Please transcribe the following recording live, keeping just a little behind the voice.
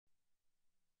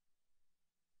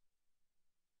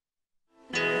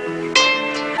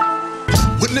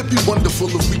Wouldn't it be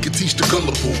wonderful if we could teach the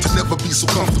gullible to never be so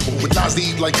comfortable with lies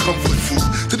they eat like comfort food,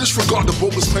 to disregard the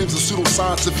bogus claims and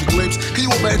pseudoscientific claims? Can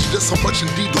you imagine just how much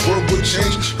indeed the world would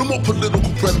change? No more political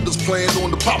predators playing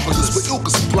on the populace, but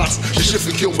ilkas and plots to shift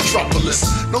and kill metropolis.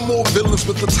 No more villains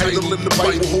with the title in the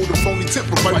Bible, holding phony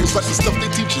temper Bibles like the stuff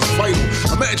they teach is vital.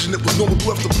 Imagine it was normal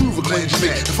to have to prove a claim you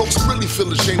make, and folks really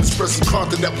feel ashamed expressing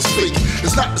content that was fake.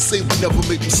 It's not to say we never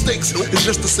make mistakes, it's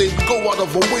just to say we go out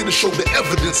of our way to show the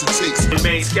evidence it takes.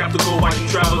 Remain skeptical while you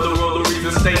travel the road, the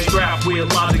reason stay strapped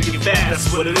with logic and facts.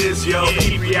 That's what it is, yo.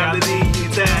 Keep reality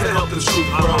intact to help the truth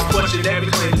grow. Question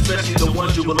every claim, especially the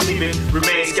ones you believe in.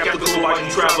 Remain skeptical while you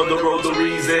travel the road, the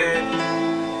reason.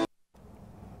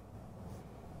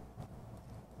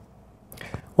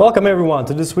 Welcome everyone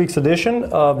to this week's edition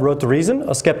of Road to Reason,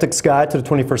 A Skeptic's Guide to the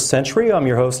 21st Century. I'm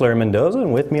your host, Larry Mendoza,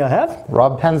 and with me I have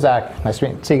Rob Penzak. Nice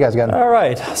to see you guys again. All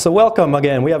right, so welcome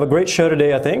again. We have a great show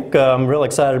today, I think. I'm real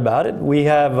excited about it. We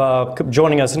have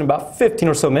joining us in about 15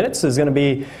 or so minutes is going to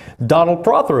be Donald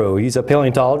Prothero. He's a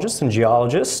paleontologist and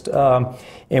geologist,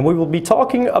 and we will be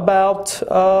talking about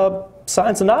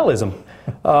science and nihilism.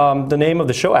 The name of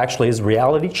the show actually is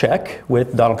Reality Check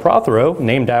with Donald Prothero,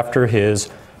 named after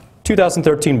his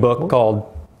 2013 book called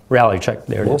Reality Check.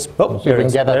 There it is. Oh, there it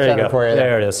is. There you go.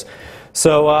 There it is.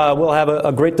 So we'll have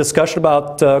a great discussion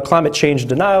about climate change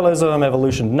denialism,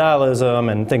 evolution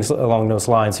denialism, and things along those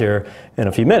lines here in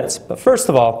a few minutes. But first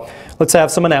of all, let's have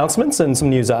some announcements and some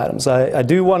news items. I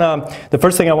do want to, the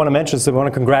first thing I want to mention is I want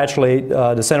to congratulate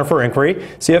the Center for Inquiry,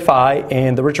 CFI,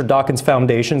 and the Richard Dawkins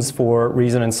Foundations for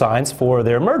Reason and Science for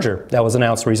their merger that was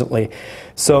announced recently.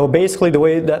 So basically the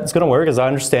way that's going to work, as I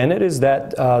understand it, is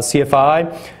that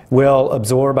CFI will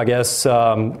absorb, I guess,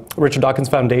 Richard Dawkins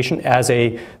Foundation as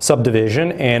a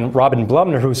subdivision, and Robin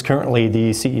Blumner, who's currently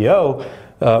the CEO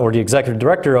or the executive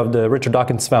director of the Richard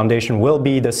Dawkins Foundation, will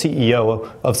be the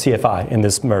CEO of CFI in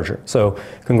this merger. So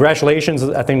congratulations.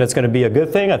 I think that's going to be a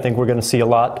good thing. I think we're going to see a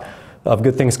lot of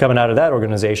good things coming out of that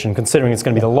organization, considering it's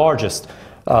going to be the largest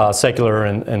secular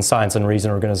and science and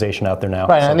reason organization out there now.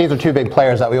 Right, and these are two big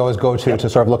players that we always go to to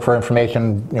sort of look for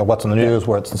information, what's in the news,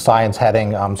 where it's the science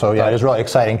heading. So yeah, it is really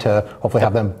exciting to hopefully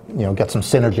have them, get some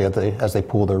synergy as they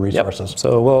pool their resources. Yep.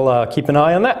 So we'll keep an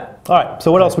eye on that. All right,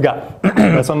 so what else we got?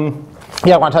 Got some?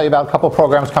 Yeah, I want to tell you about a couple of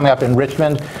programs coming up in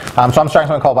Richmond. So I'm starting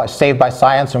something called Saved by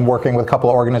Science and working with a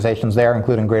couple of organizations there,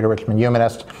 including Greater Richmond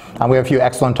Humanist. We have a few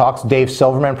excellent talks. Dave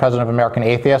Silverman, president of American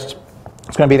Atheists,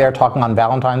 is going to be there talking on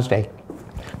Valentine's Day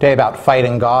about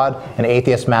fighting God, an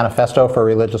atheist manifesto for a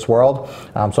religious world.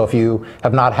 So if you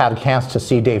have not had a chance to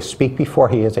see Dave speak before,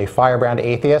 he is a firebrand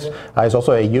atheist. He's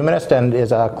also a humanist and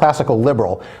is a classical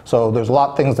liberal. So there's a lot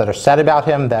of things that are said about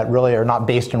him that really are not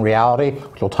based in reality,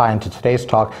 which will tie into today's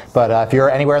talk. But if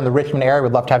you're anywhere in the Richmond area,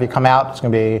 we'd love to have you come out. It's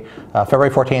going to be February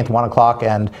 14th, 1 o'clock,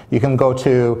 and you can go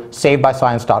to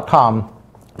savedbyscience.com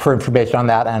for information on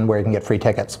that and where you can get free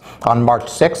tickets. On March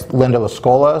 6th, Linda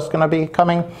Lascola is going to be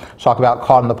coming to talk about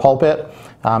Caught in the Pulpit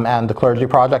and the Clergy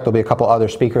Project. There'll be a couple other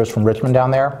speakers from Richmond down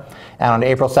there. And on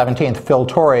April 17th, Phil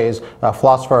Torres, a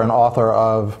philosopher and author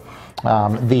of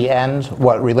The End,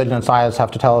 What Religion and Science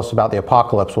Have to Tell Us About the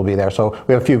Apocalypse, will be there. So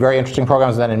we have a few very interesting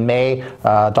programs. And then in May,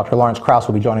 Dr. Lawrence Krauss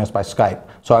will be joining us by Skype.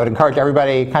 So I would encourage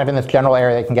everybody kind of in this general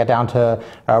area, they can get down to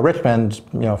Richmond,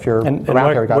 if you're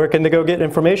around here. Where can they go get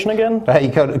information again? You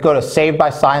go to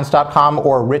savedbyscience.com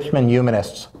or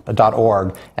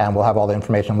richmondhumanists.org, and we'll have all the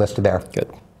information listed there.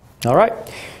 Good. All right.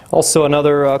 Also,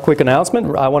 another quick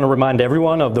announcement. I want to remind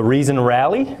everyone of the Reason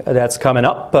Rally that's coming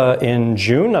up in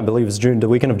June. I believe it's the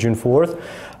weekend of June 4th.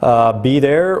 Be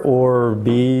there or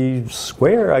be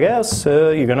square, I guess.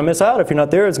 You're going to miss out if you're not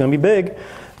there. It's going to be big.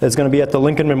 It's going to be at the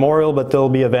Lincoln Memorial, but there'll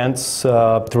be events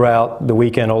throughout the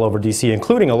weekend all over D.C.,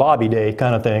 including a lobby day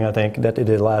kind of thing, I think, that they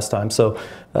did last time. So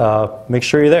make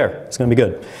sure you're there. It's going to be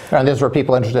good. And this is for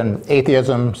people interested in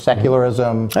atheism,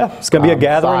 secularism. Yeah, it's going to be a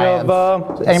gathering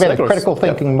of anybody that's critical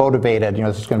thinking motivated.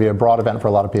 This is going to be a broad event for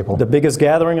a lot of people. The biggest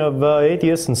gathering of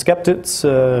atheists and skeptics,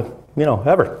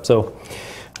 ever. So.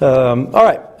 All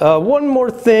right, one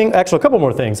more thing, actually a couple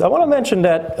more things. I want to mention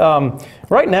that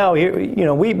right now,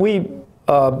 here, we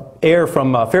air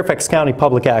from Fairfax County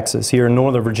Public Access here in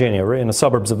Northern Virginia, right in the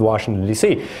suburbs of Washington,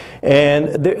 D.C.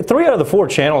 And 3 out of the 4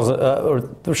 channels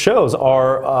or shows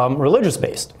are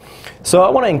religious-based. So I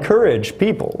want to encourage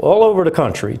people all over the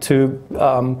country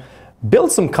to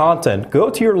build some content. Go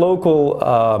to your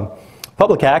local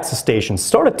public access stations,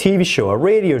 start a TV show, a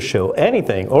radio show,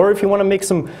 anything. Or if you want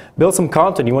to build some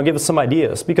content, you want to give us some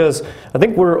ideas. Because I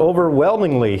think we're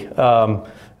overwhelmingly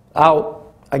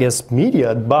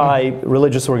mediated by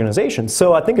religious organizations.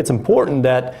 So I think it's important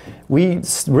that we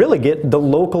really get the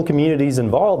local communities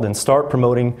involved and start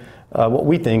promoting what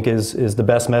we think is the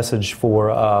best message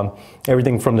for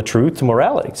everything from the truth to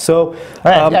morality. So,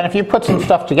 right. And if you put some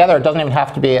stuff together, it doesn't even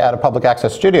have to be at a public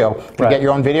access studio. You get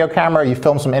your own video camera, you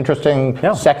film some interesting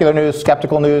secular news,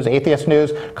 skeptical news, atheist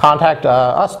news, contact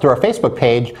us through our Facebook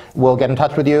page. We'll get in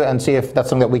touch with you and see if that's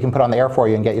something that we can put on the air for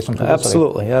you and get you some publicity.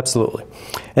 Absolutely, absolutely.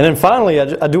 And then finally,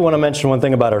 I do want to mention one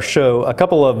thing about our show. A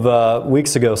couple of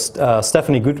weeks ago,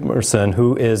 Stephanie Gutmerson,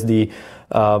 who is the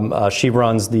she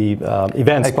runs the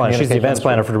events plan. She's the events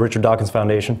planner for the Richard Dawkins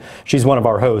Foundation. She's one of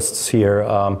our hosts here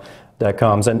that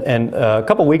comes. And a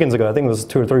couple weekends ago, I think it was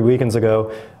 2 or 3 weekends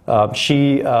ago,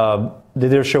 she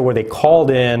did their show where they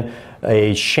called in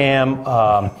a sham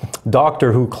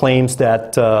doctor who claims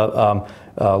that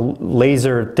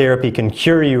laser therapy can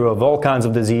cure you of all kinds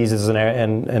of diseases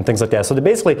and things like that. So they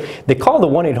called the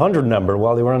 1-800 number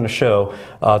while they were on the show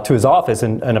to his office,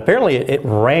 and apparently it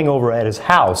rang over at his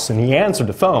house, and he answered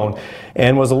the phone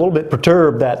and was a little bit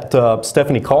perturbed that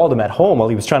Stephanie called him at home while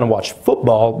he was trying to watch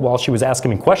football while she was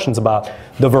asking him questions about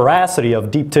the veracity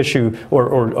of deep tissue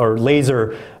or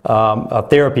laser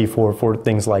therapy for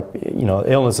things like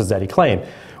illnesses that he claimed.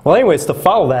 Well, anyways, to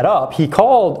follow that up, he's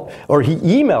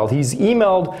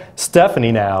emailed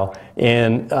Stephanie now,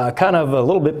 and kind of a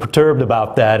little bit perturbed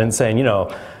about that and saying,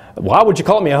 why would you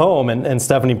call me at home? And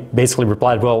Stephanie basically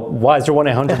replied, well, why is your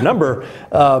 1-800 number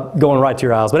going right to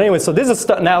your house? But anyway, so this is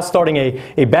now starting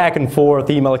a back and forth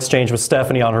email exchange with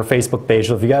Stephanie on her Facebook page.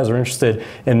 So if you guys are interested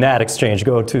in that exchange,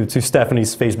 go to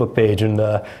Stephanie's Facebook page and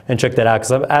check that out,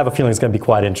 because I have a feeling it's going to be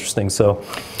quite interesting. So,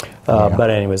 but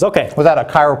anyways, okay. Was that a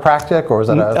chiropractic, or was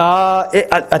that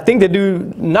a? I think they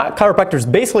do not chiropractors.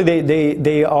 Basically,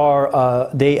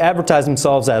 they advertise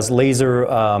themselves as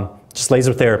just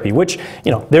laser therapy, which,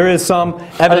 there is some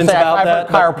evidence about that. I've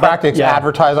heard chiropractics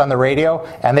advertise on the radio,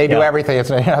 and they do everything. It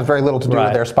has very little to do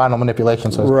with their spinal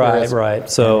manipulation. So right.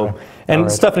 So,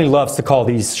 Stephanie loves to call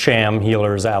these sham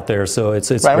healers out there. So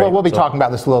it's right. Great. We'll be talking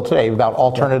about this a little today, about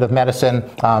alternative medicine,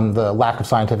 the lack of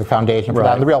scientific foundation for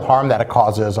that, and the real harm that it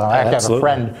causes. I actually have a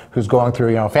friend who's going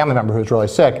through, a family member who's really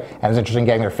sick and is interested in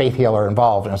getting their faith healer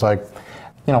involved, and it's like,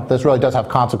 this really does have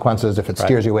consequences if it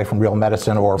steers you away from real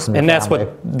medicine or from your family.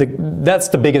 That's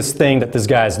the biggest thing that this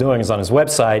guy is doing is on his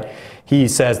website. He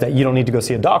says that you don't need to go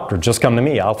see a doctor. Just come to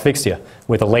me. I'll fix you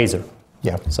with a laser.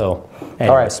 Yeah. So, anyways.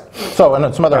 All right. So,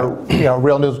 and some other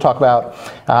real news to talk about.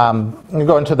 We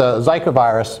go into the Zika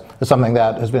virus. Is something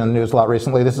that has been in the news a lot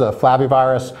recently. This is a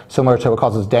flavivirus similar to what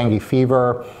causes dengue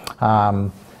fever.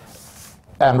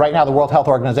 And right now, the World Health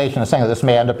Organization is saying that this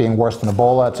may end up being worse than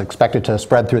Ebola. It's expected to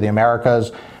spread through the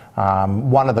Americas.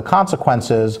 One of the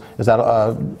consequences is that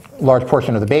a large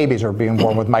portion of the babies are being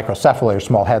born with microcephaly, or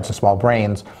small heads and small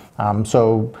brains.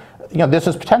 So, this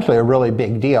is potentially a really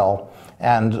big deal.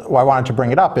 And why I wanted to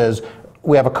bring it up is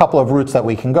we have a couple of routes that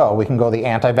we can go. We can go the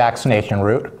anti-vaccination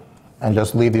route and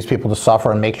just leave these people to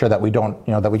suffer and make sure that we don't,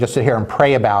 that we just sit here and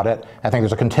pray about it. I think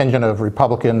there's a contingent of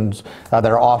Republicans that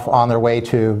are off on their way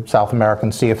to South America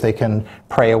and see if they can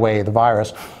pray away the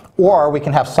virus. Or we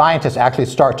can have scientists actually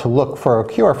start to look for a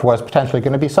cure for what's potentially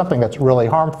going to be something that's really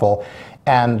harmful.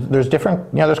 And there's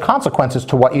different, there's consequences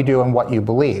to what you do and what you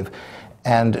believe.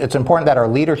 And it's important that our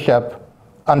leadership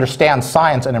understands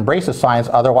science and embraces science.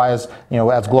 Otherwise,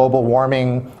 as global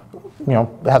warming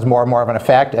has more and more of an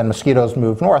effect and mosquitoes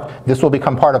move north, this will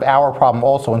become part of our problem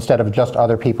also, instead of just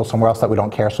other people somewhere else that we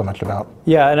don't care so much about.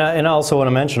 Yeah, and I also want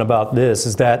to mention about this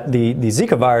is that the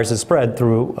Zika virus is spread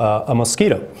through a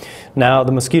mosquito. Now,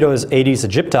 the mosquito is Aedes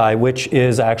aegypti, which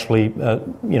is actually,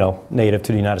 native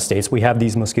to the United States. We have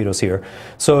these mosquitoes here.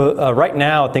 So right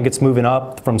now, I think it's moving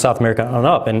up from South America on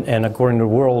up, and according to the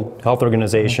World Health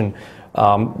Organization,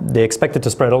 they expect it to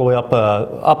spread all the way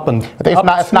up and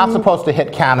it's not supposed to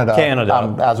hit Canada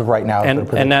as of right now.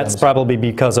 And that's probably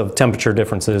because of temperature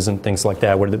differences and things like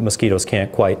that, where the mosquitoes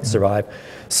can't quite survive.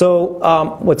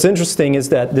 So what's interesting is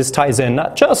that this ties in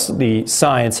not just the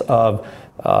science of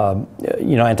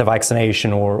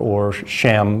anti-vaccination or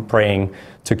sham praying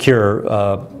to cure,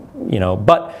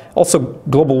 but also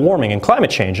global warming and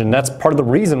climate change, and that's part of the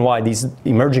reason why these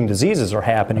emerging diseases are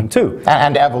happening too.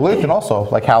 And evolution also,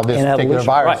 like how this particular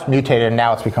virus mutated and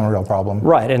now it's become a real problem.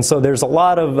 Right, and so there's a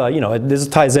lot of, this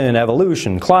ties in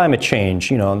evolution, climate change,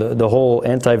 the whole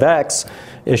anti-vax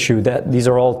issue. That these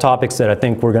are all topics that I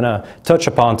think we're going to touch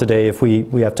upon today if we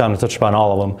have time to touch upon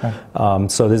all of them.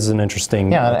 So this is an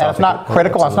interesting and it's not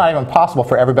critical, it's not even possible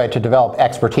for everybody to develop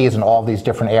expertise in all these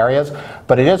different areas,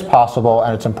 but it is possible,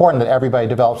 and it's important that everybody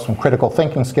develops some critical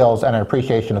thinking skills and an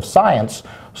appreciation of science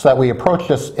so that we approach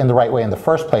this in the right way in the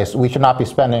first place. We should not be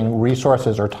spending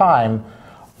resources or time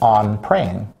on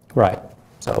praying. Right.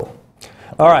 So,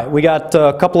 All right, we got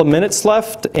a couple of minutes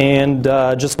left, and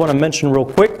just want to mention real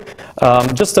quick,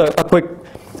 just a quick,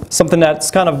 something that's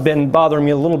kind of been bothering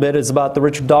me a little bit is about the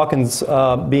Richard Dawkins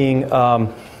being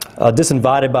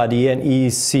disinvited by the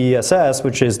NECSS,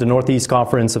 which is the Northeast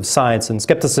Conference of Science and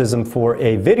Skepticism, for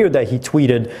a video that he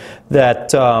tweeted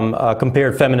that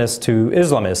compared feminists to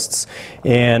Islamists.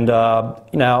 And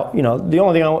now, the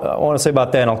only thing I want to say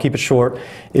about that, and I'll keep it short,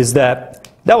 is that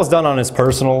that was done on his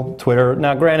personal Twitter.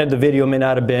 Now, granted, the video may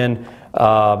not have been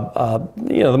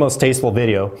the most tasteful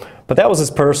video, but that was his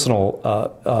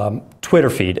personal Twitter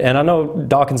feed. And I know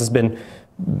Dawkins has been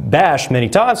bashed many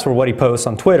times for what he posts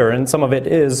on Twitter, and some of it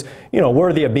is,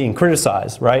 worthy of being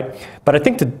criticized, right? But I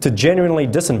think to genuinely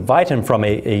disinvite him from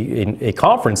a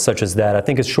conference such as that, I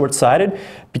think is short-sighted,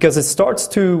 because it starts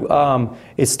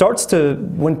to,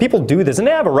 when people do this, and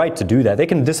they have a right to do that, they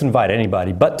can disinvite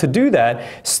anybody, but to do that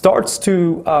starts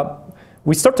to,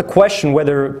 we start to question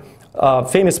whether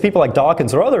famous people like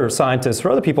Dawkins or other scientists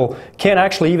or other people can't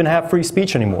actually even have free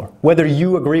speech anymore, whether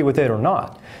you agree with it or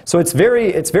not. So it's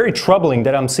very troubling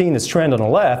that I'm seeing this trend on the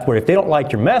left, where if they don't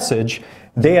like your message,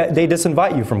 they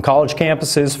disinvite you from college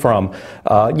campuses, from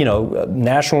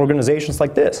national organizations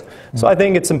like this. So I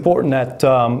think it's important that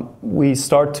we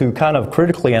start to kind of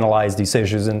critically analyze these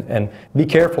issues and be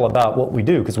careful about what we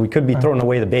do, because we could be throwing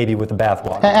away the baby with the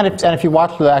bathwater. And if you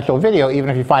watch the actual video, even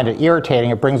if you find it irritating,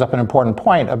 it brings up an important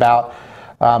point about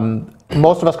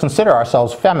most of us consider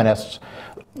ourselves feminists.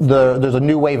 There's a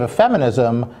new wave of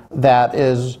feminism that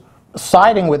is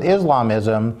siding with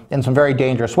Islamism in some very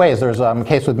dangerous ways. There's a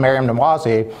case with Maryam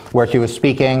Namazi where she was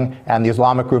speaking, and the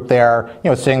Islamic group there,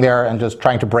 sitting there and just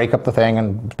trying to break up the thing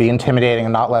and be intimidating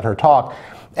and not let her talk.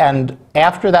 And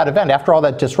after that event, after all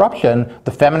that disruption,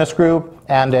 the feminist group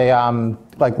and a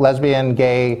lesbian,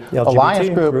 gay alliance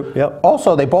group,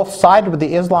 also they both sided with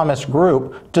the Islamist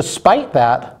group. Despite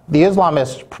that, the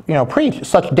Islamists, preach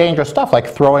such dangerous stuff like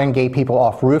throwing gay people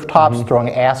off rooftops, throwing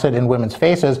acid in women's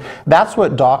faces. That's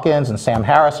what Dawkins and Sam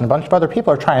Harris and a bunch of other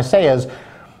people are trying to say is,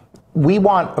 we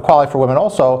want equality for women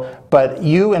also, but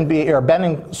you are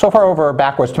bending so far over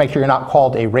backwards to make sure you're not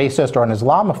called a racist or an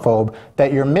Islamophobe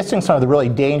that you're missing some of the really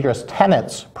dangerous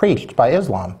tenets preached by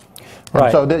Islam. Right.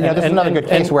 So this is another good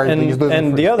case where he's losing.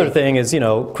 And the other thing is,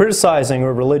 criticizing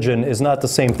a religion is not the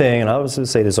same thing, and I always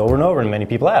say this over and over, and many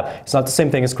people have. It's not the same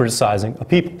thing as criticizing a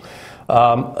people.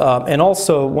 And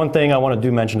also, one thing I want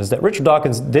to mention is that Richard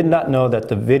Dawkins did not know that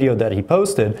the video that he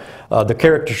posted, the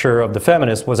caricature of the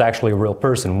feminist, was actually a real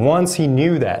person. Once he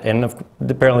knew that, and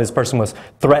apparently this person was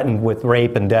threatened with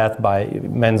rape and death by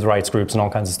men's rights groups and all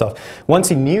kinds of stuff. Once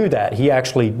he knew that, he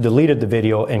actually deleted the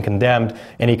video and condemned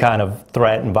any kind of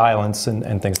threat and violence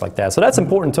and things like that. So that's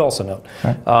important to also note.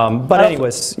 Right. But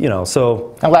anyways,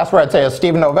 so... And last word I'd say is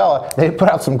Stephen Novella, they put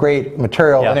out some great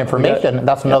material and information.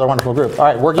 That's another wonderful group. All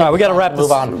right, we got to wrap this.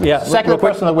 Move on. Yeah, Second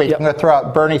person of the week. I'm going to throw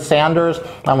out Bernie Sanders.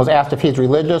 Was asked if he's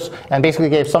religious, and basically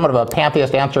gave somewhat of a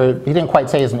pantheist answer. He didn't quite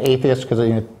say he's an atheist because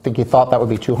I think he thought that would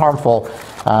be too harmful.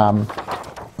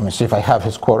 Let me see if I have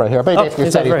his quote right here. But he basically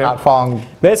said he's not following.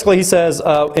 Basically, he says,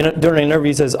 during an interview,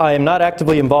 he says, "I am not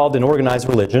actively involved in organized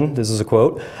religion." This is a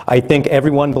quote. "I think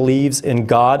everyone believes in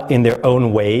God in their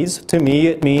own ways. To me,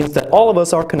 it means that all of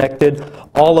us are connected,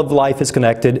 all of life is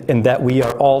connected, and that we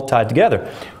are all tied together."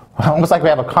 Almost like we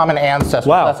have a common ancestor.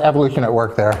 Wow. That's evolution at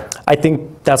work there. I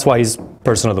think that's why he's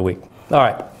person of the week. All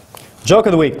right. Joke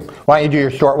of the week. Why don't you do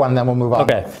your short one, and then we'll move on.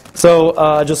 Okay. So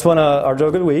our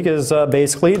joke of the week is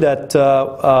basically that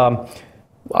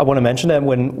I want to mention that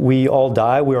when we all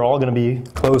die, we're all going to be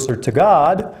closer to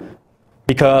God,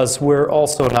 because we're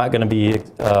also not going to be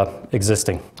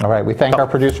existing. All right. We thank our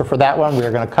producer for that one. We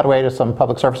are going to cut away to some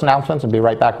public service announcements and be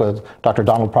right back with Dr.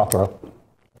 Donald Prothero.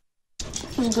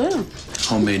 Good.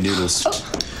 Homemade noodles.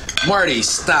 Marty,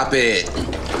 stop it.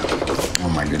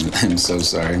 Oh my goodness, I'm so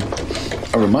sorry.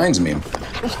 It reminds me,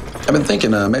 I've been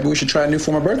thinking maybe we should try a new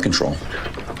form of birth control.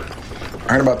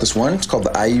 I heard about this one, it's called the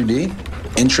IUD,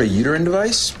 intrauterine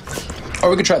device.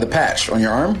 Or we could try the patch on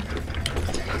your arm.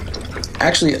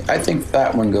 Actually, I think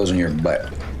that one goes on your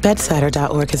butt.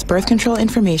 Bedsider.org has birth control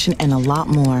information and a lot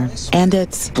more. And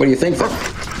it's... What do you think then?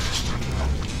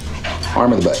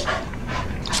 Arm or the butt?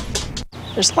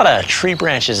 There's a lot of tree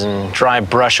branches and dry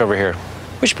brush over here.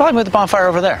 We should probably move the bonfire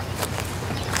over there.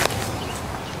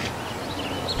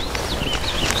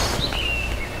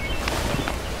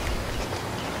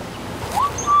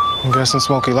 I'm guessing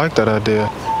Smokey liked that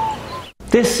idea.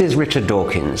 This is Richard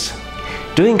Dawkins.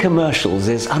 Doing commercials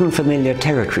is unfamiliar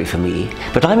territory for me,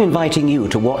 but I'm inviting you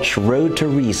to watch Road to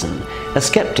Reason, a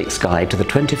skeptic's guide to the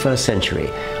 21st century,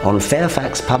 on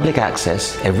Fairfax Public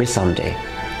Access every Sunday.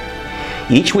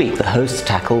 Each week, the hosts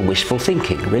tackle wishful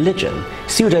thinking, religion,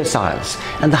 pseudoscience,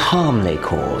 and the harm they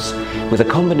cause, with a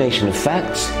combination of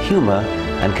facts, humor,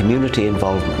 and community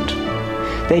involvement.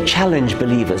 They challenge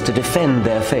believers to defend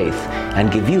their faith and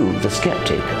give you, the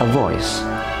skeptic, a voice.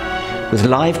 With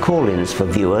live call-ins for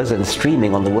viewers and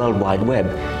streaming on the World Wide Web,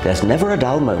 there's never a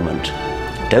dull moment.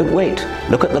 Don't wait.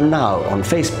 Look at them now on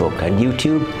Facebook and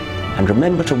YouTube, and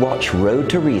remember to watch Road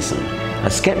to Reason, A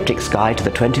Skeptic's Guide to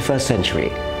the 21st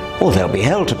Century, or there'll be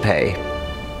hell to pay.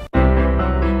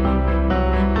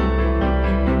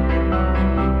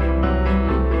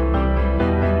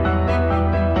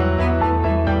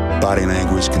 Body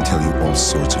language can tell you all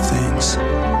sorts of things.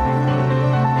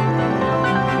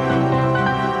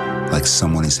 Like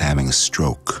someone is having a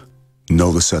stroke.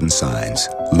 Know the sudden signs.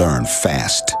 Learn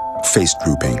fast. Face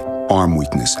drooping, arm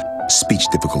weakness, speech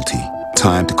difficulty.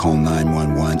 Time to call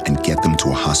 911 and get them to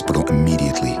a hospital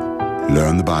immediately.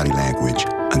 Learn the body language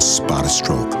and spot a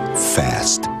stroke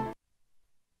fast.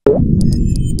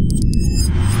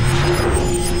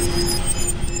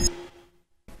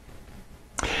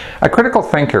 A critical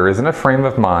thinker is in a frame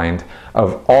of mind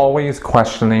of always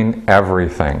questioning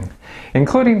everything,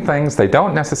 including things they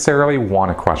don't necessarily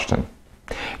want to question.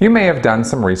 You may have done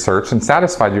some research and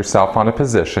satisfied yourself on a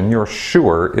position you're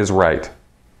sure is right.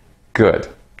 Good.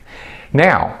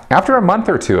 Now, after a month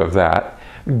or two of that,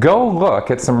 go look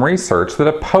at some research that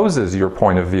opposes your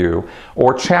point of view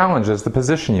or challenges the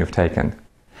position you've taken.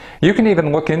 You can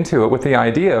even look into it with the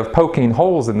idea of poking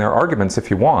holes in their arguments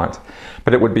if you want,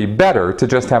 but it would be better to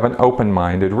just have an open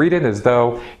mind and read it as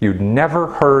though you'd never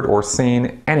heard or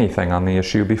seen anything on the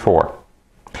issue before.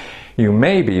 You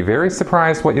may be very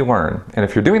surprised what you learn, and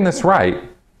if you're doing this right,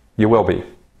 you will be.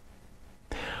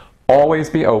 Always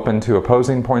be open to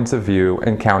opposing points of view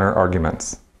and counter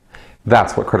arguments.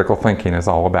 That's what critical thinking is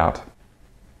all about.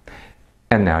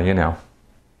 And now you know.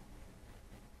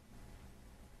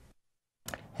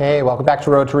 Hey, welcome back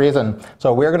to Road to Reason.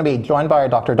 So we're going to be joined by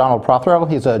Dr. Donald Prothero.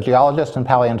 He's a geologist and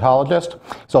paleontologist.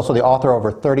 He's also the author of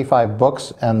over 35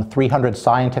 books and 300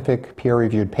 scientific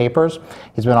peer-reviewed papers.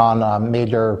 He's been on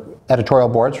major editorial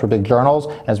boards for big journals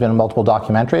and has been in multiple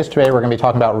documentaries. Today we're going to be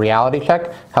talking about reality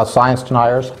check, how science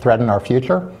deniers threaten our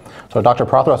future. So Dr.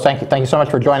 Prothero, thank you so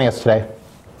much for joining us today.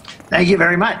 Thank you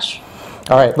very much.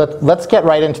 All right, let's get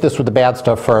right into this with the bad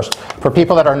stuff first. For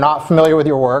people that are not familiar with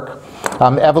your work,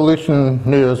 Evolution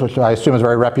News, which I assume is a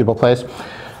very reputable place,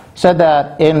 said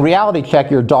that in Reality Check,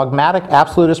 your dogmatic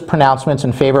absolutist pronouncements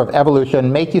in favor of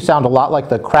evolution make you sound a lot like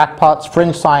the crackpots,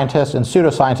 fringe scientists, and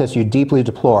pseudoscientists you deeply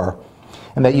deplore,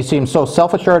 and that you seem so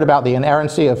self-assured about the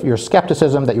inerrancy of your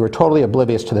skepticism that you were totally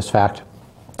oblivious to this fact.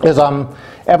 Is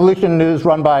Evolution News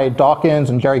run by Dawkins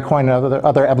and Jerry Coyne and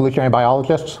other evolutionary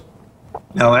biologists?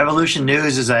 No, Evolution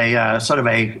News is a sort of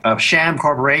a sham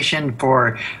corporation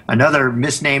for another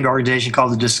misnamed organization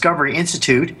called the Discovery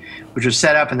Institute, which was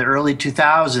set up in the early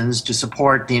 2000s to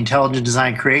support the intelligent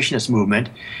design creationist movement.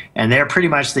 And they're pretty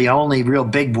much the only real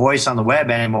big voice on the web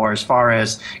anymore as far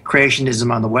as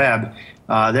creationism on the web.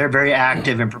 They're very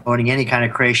active in promoting any kind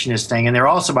of creationist thing. And they're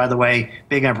also, by the way,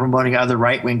 big on promoting other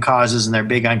right-wing causes, and they're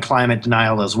big on climate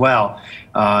denial as well.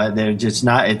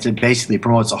 It basically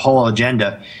promotes a whole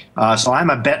agenda. So I'm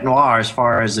a bête noire as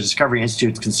far as the Discovery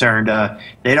Institute is concerned.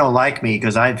 They don't like me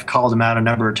because I've called them out a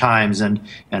number of times and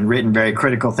written very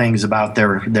critical things about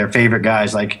their favorite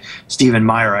guys, like Stephen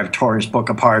Meyer. I've torn his book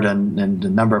apart in a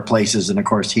number of places, and of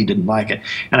course he didn't like it.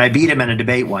 And I beat him in a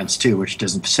debate once too, which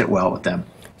doesn't sit well with them.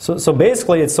 So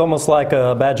basically, it's almost like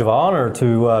a badge of honor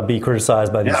to be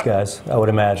criticized by these guys, I would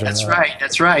imagine. That's right.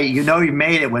 That's right. You know you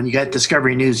made it when you get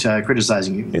Discovery News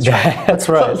criticizing you. That's right. That's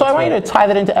right. So I want you to tie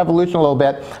that into evolution a little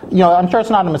bit. You know, I'm sure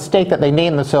it's not a mistake that they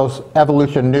name themselves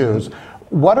Evolution News.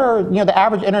 What are, the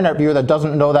average internet viewer that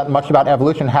doesn't know that much about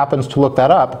evolution happens to look that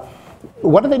up?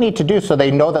 What do they need to do so they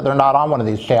know that they're not on one of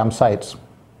these sham sites?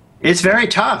 It's very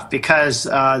tough because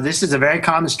this is a very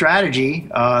common strategy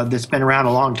that's been around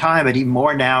a long time, but even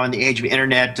more now in the age of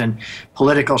internet and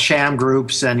political sham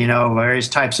groups and various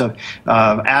types of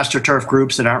astroturf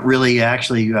groups that aren't really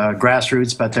actually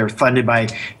grassroots, but they're funded by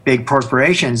big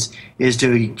corporations, is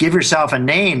to give yourself a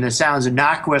name that sounds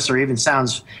innocuous or even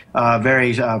sounds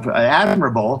very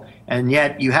admirable. And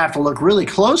yet you have to look really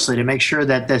closely to make sure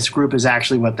that this group is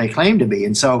actually what they claim to be.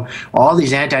 And so all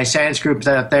these anti-science groups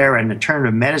out there and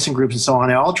alternative medicine groups and so on,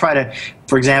 they all try to,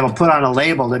 for example, put on a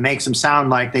label that makes them sound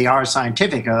like they are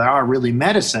scientific or they are really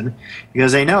medicine,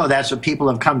 because they know that's what people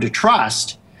have come to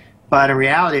trust. But in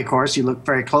reality, of course, you look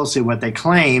very closely at what they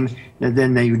claim, and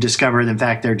then you discover that, in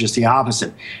fact, they're just the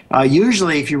opposite.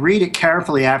 Usually, if you read it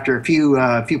carefully after a few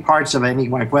parts of any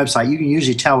website, you can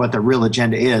usually tell what the real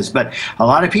agenda is. But a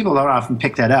lot of people don't often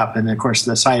pick that up. And, of course,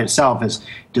 the site itself is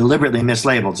deliberately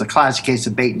mislabeled. It's a classic case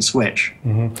of bait and switch.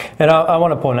 And I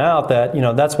want to point out that,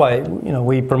 that's why,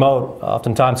 we promote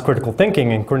oftentimes critical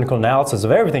thinking and critical analysis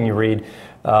of everything you read,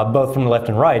 both from the left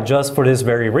and right, just for this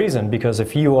very reason. Because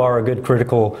if you are a good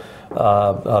critical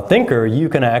thinker, you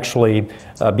can actually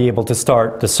be able to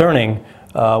start discerning,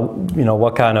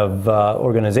 what kind of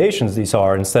organizations these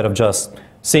are, instead of just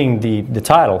seeing the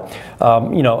title.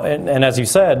 And as you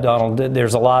said, Donald,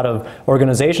 there's a lot of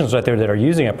organizations right there that are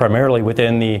using it, primarily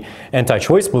within the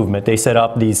anti-choice movement. They set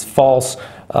up these false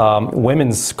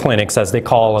women's clinics, as they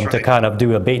call them, to kind of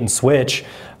do a bait and switch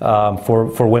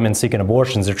for women seeking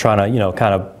abortions. They're trying to,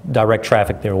 kind of direct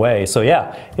traffic their way. So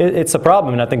yeah, it's a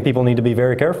problem, and I think people need to be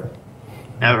very careful.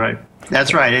 That's right.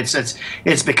 That's right.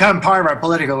 It's become part of our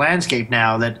political landscape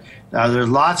now that there's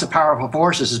lots of powerful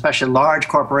forces, especially large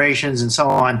corporations and so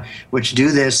on, which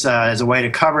do this as a way to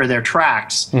cover their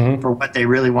tracks for what they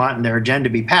really want in their agenda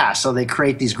to be passed. So they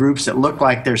create these groups that look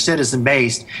like they're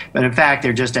citizen-based, but in fact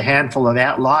they're just a handful of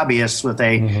lobbyists with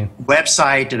a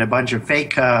website and a bunch of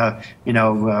fake,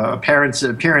 appearance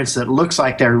that looks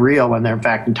like they're real when they're in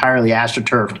fact entirely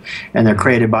astroturfed, and they're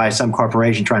created by some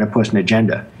corporation trying to push an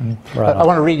agenda. Right. I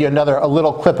want to read you a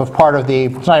little clip of part of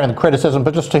it's not even the criticism,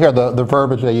 but just to hear the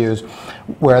verbiage they use,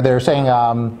 where they're saying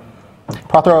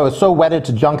Prothero is so wedded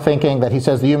to junk thinking that he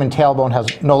says the human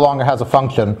tailbone no longer has a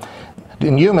function.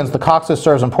 In humans, the coccyx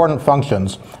serves important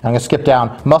functions. I'm going to skip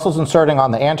down. Muscles inserting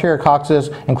on the anterior coccyx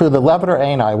include the levator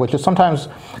ani, which is sometimes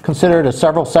considered as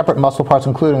several separate muscle parts,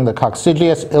 including the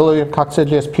coccygeus,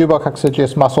 iliococcygeus,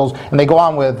 pubococcygeus muscles, and they go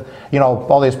on with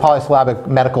all these polysyllabic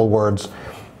medical words.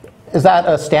 Is that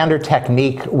a standard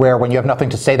technique where when you have nothing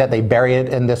to say that they bury it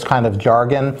in this kind of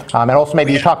jargon? And also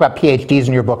maybe you talk about PhDs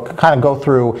in your book, kind of go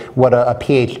through what a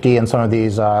PhD in some of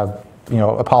these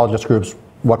apologist groups,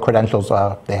 what credentials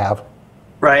they have.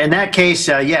 Right. In that case,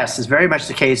 yes, it's very much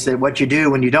the case that what you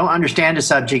do when you don't understand a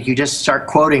subject, you just start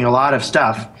quoting a lot of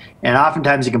stuff. And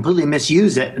oftentimes you completely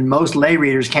misuse it, and most lay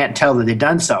readers can't tell that they've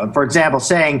done so. And for example,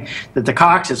 saying that the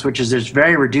coccyx, which is this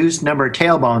very reduced number of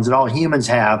tailbones that all humans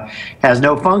have, has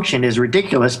no function is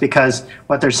ridiculous, because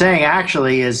what they're saying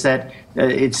actually is that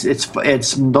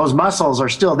those muscles are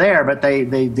still there, but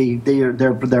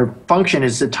their function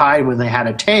is tied when they had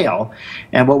a tail.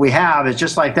 And what we have is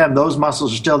just like them; those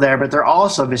muscles are still there, but they're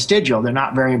also vestigial. They're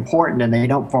not very important, and they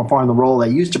don't perform the role they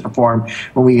used to perform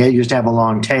when we used to have a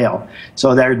long tail.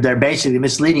 So they're basically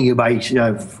misleading you by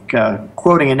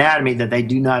quoting anatomy that they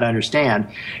do not understand.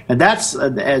 And that's,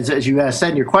 as you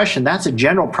said in your question, that's a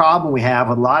general problem we have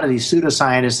with a lot of these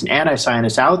pseudoscientists and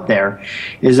anti-scientists out there,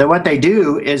 is that what they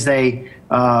do is they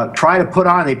try to put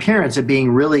on the appearance of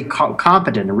being really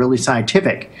competent and really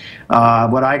scientific.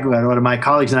 What one of my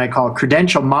colleagues and I call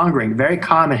credential mongering, a very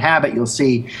common habit you'll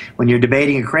see when you're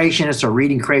debating a creationist or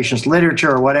reading creationist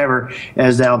literature or whatever,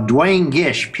 is Dwayne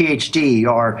Gish, PhD,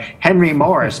 or Henry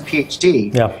Morris,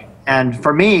 PhD. Yeah. And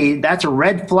for me, that's a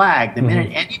red flag. The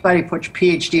minute anybody puts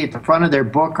PhD at the front of their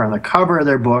book or on the cover of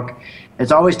their book,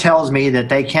 it always tells me that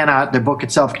they cannot, the book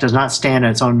itself does not stand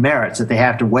on its own merits, that they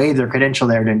have to waive their credential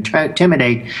there to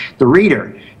intimidate the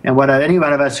reader. And what any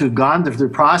one of us who've gone through the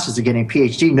process of getting a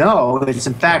PhD know, it's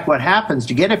in fact what happens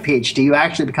to get a PhD, you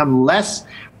actually become less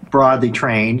broadly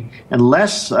trained and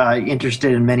less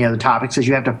interested in many other topics, because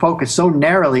you have to focus so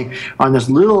narrowly on this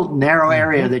little narrow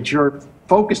area that you're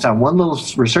focused on. One little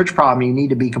research problem you need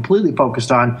to be completely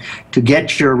focused on to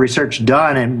get your research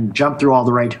done and jump through all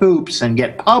the right hoops and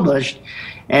get published.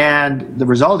 And the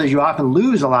result is you often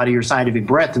lose a lot of your scientific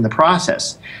breadth in the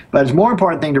process. But it's a more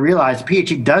important thing to realize, a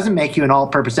PhD doesn't make you an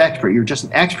all-purpose expert. You're just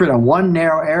an expert on one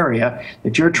narrow area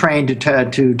that you're trained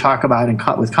to talk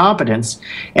about with competence.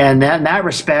 And then in that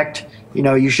respect,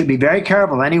 you should be very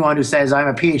careful. Anyone who says, I'm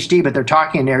a PhD, but they're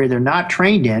talking in an area they're not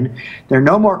trained in, they're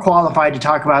no more qualified to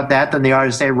talk about that than they are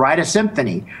to say, write a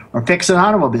symphony or fix an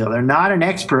automobile. They're not an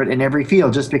expert in every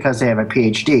field just because they have a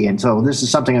PhD. And so this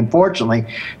is something, unfortunately,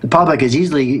 the public is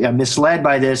easily misled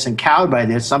by this and cowed by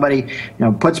this. Somebody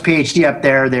puts PhD up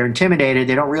there, they're intimidated,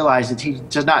 they don't realize that he's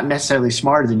just not necessarily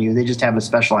smarter than you, they just have a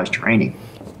specialized training.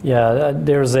 Yeah,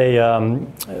 there's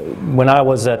when I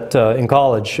was in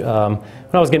college,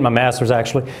 when I was getting my master's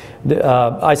actually,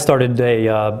 I started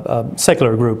a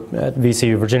secular group at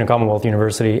VCU, Virginia Commonwealth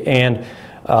University, and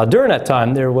during that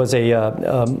time there was a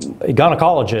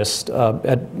gynecologist,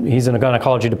 he's in a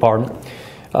gynecology department,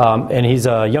 and he's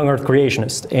a young earth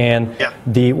creationist, and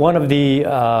one of the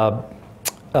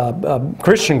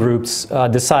Christian groups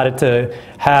decided to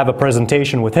have a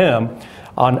presentation with him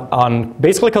on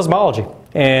basically cosmology.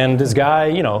 And this guy,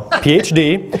 you know,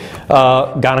 PhD,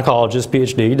 gynecologist,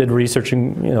 PhD, did research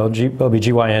in, you know,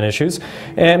 OBGYN issues,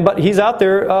 but he's out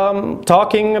there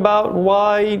talking about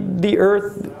why the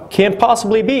Earth can't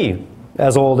possibly be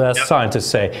as old as scientists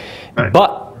say. Right.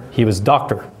 But he was a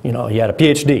doctor, you know, he had a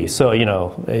PhD, so, you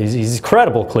know, he's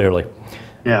credible, clearly.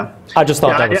 Yeah. I just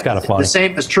thought that was kind of funny. The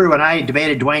same is true when I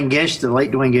debated Duane Gish, the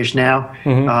late Duane Gish now,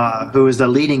 who was the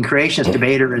leading creationist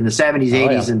debater in the 70s,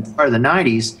 80s, and part of the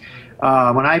 90s.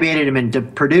 When I debated him in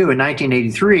Purdue in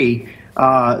 1983,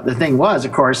 the thing was,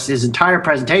 of course, his entire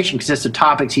presentation consists of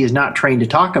topics he is not trained to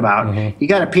talk about. He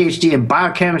got a PhD in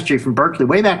biochemistry from Berkeley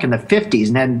way back in the 50s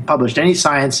and hadn't published any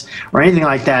science or anything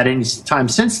like that any time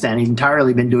since then. He's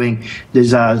entirely been doing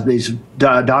these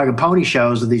dog and pony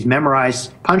shows with these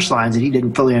memorized punchlines that he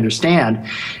didn't fully understand.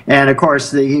 And of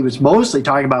course, he was mostly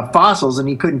talking about fossils, and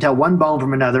he couldn't tell one bone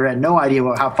from another, had no idea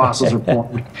how fossils are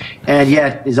formed. And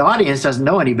yet his audience doesn't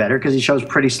know any better because he shows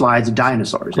pretty slides of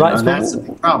dinosaurs. Right, And that's the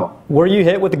big problem. Were you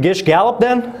hit with the Gish Gallop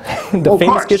then? The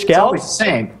famous Gish Gallop? It's always the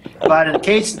same. But in the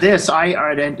case of this,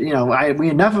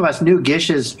 enough of us knew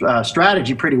Gish's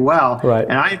strategy pretty well. Right.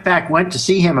 And I, in fact, went to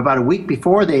see him about a week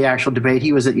before the actual debate.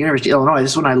 He was at the University of Illinois.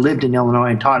 This is when I lived in Illinois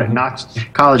and taught at Knox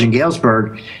College in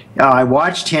Galesburg. I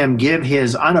watched him give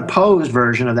his unopposed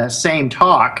version of that same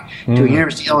talk to a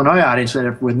University of Illinois audience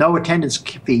with no attendance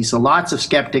fee. So lots of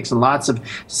skeptics and lots of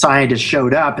scientists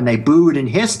showed up, and they booed and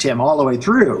hissed him all the way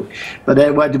through.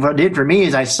 But what it did for me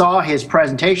is I saw his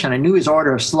presentation. I knew his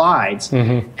order of slides,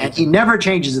 and he never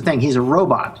changes a thing. He's a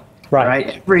robot.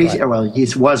 Right. Well, he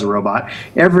was a robot.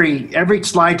 Every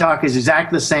slide talk is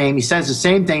exactly the same. He says the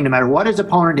same thing no matter what his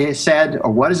opponent has said or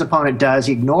what his opponent does.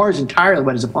 He ignores entirely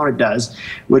what his opponent does,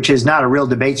 which is not a real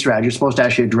debate strategy. You're supposed to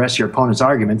actually address your opponent's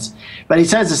arguments. But he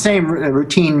says the same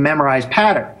routine memorized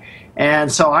pattern. And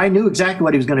so I knew exactly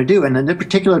what he was going to do. And in the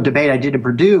particular debate I did in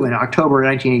Purdue in October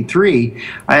 1983,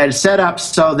 I had set up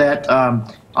so that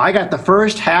I got the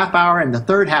first half hour and the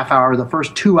third half hour, the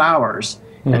first 2 hours.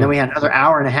 And then we had another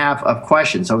hour and a half of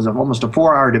questions. So it was almost a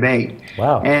 4-hour debate.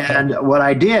 Wow. And what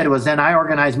I did was then I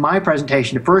organized my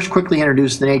presentation to first quickly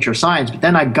introduce the nature of science, but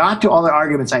then I got to all the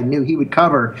arguments I knew he would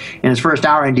cover in his first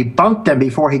hour and debunked them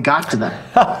before he got to them.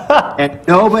 And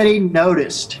nobody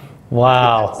noticed.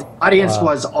 Wow. The audience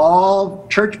was all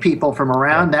church people from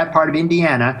around that part of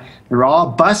Indiana. They were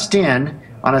all bussed in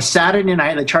on a Saturday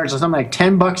night. They charged something like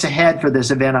 $10 a head for this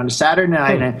event on a Saturday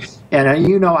night. And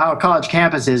you know how a college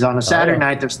campus is. On a Saturday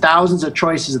night, there's thousands of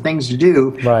choices of things to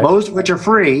do, most of which are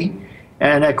free.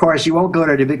 And of course, you won't go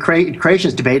to a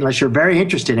creationist debate unless you're very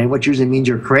interested in it, which usually means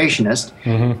you're a creationist.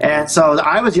 And so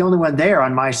I was the only one there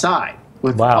on my side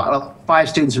with 5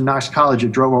 students from Knox College who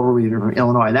drove over with me from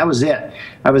Illinois. And that was it.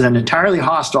 I was an entirely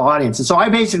hostile audience. And so I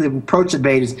basically approached the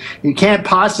debate as you can't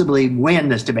possibly win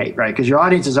this debate, right? Because your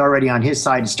audience is already on his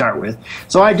side to start with.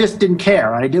 So I just didn't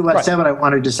care. I did what I said what I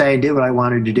wanted to say and did what I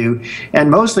wanted to do.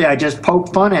 And mostly I just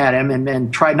poked fun at him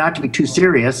and tried not to be too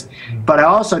serious. But I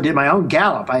also did my own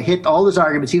gallop. I hit all those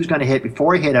arguments he was going to hit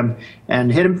before he hit him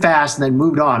and hit him fast and then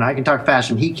moved on. I can talk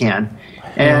faster than he can.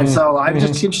 And so I'm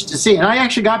just interested to see. And I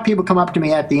actually got people come up to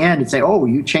me at the end and say, oh,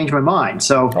 you changed my mind.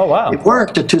 So it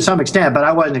worked to some extent, but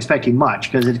I wasn't expecting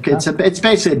much because it's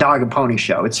basically a dog and pony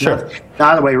show. It's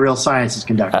not the way real science is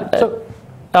conducted.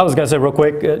 I was going to say real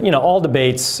quick, all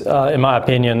debates, in my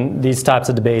opinion, these types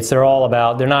of debates, they're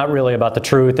not really about the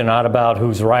truth. They're not about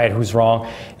who's right, who's wrong.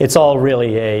 It's all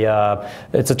really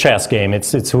it's a chess game.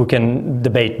 It's who can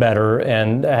debate better,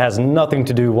 and it has nothing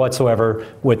to do whatsoever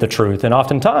with the truth. And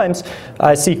oftentimes,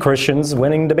 I see Christians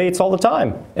winning debates all the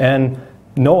time, and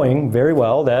knowing very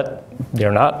well that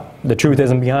the truth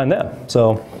isn't behind them.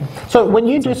 So when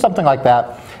you do something like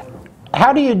that,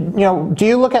 how do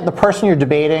you look at the person you're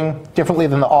debating differently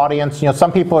than the audience?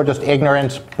 Some people are just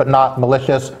ignorant but not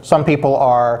malicious. Some people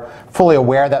are fully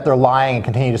aware that they're lying and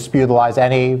continue to spew the lies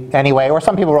anyway. Or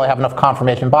some people really have enough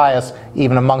confirmation bias,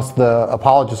 even amongst the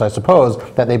apologists, I suppose,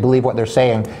 that they believe what they're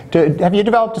saying. Have you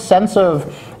developed a sense of,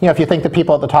 if you think the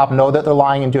people at the top know that they're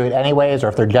lying and do it anyways, or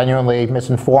if they're genuinely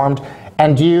misinformed?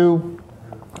 And do you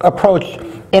approach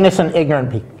innocent,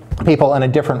 ignorant people in a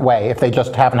different way if they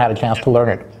just haven't had a chance to learn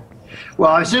it?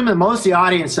 Well, I assume that most of the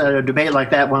audience at a debate like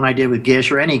that one I did with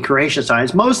Gish or any creationist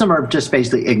audience, most of them are just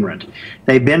basically ignorant.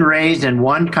 They've been raised in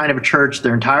one kind of a church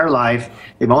their entire life.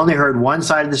 They've only heard one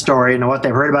side of the story, and what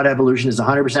they've heard about evolution is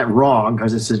 100% wrong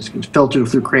because it's filtered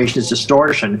through creationist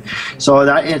distortion. So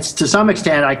that it's to some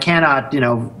extent I cannot,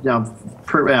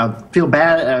 feel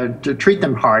bad to treat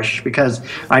them harsh because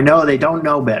I know they don't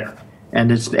know better. And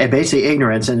it's basically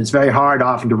ignorance, and it's very hard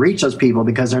often to reach those people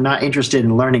because they're not interested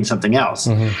in learning something else.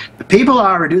 The people,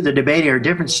 however, who do the debating are a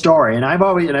different story, and I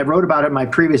wrote about it in my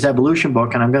previous evolution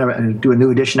book, and I'm going to do a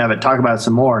new edition of it, talk about it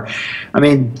some more. I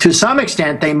mean, to some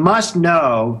extent, they must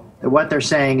know that what they're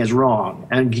saying is wrong.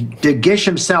 And Gish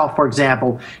himself, for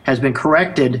example, has been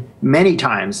corrected many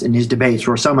times in his debates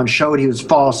where someone showed he was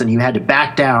false and he had to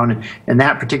back down in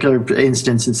that particular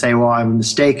instance and say, well, I'm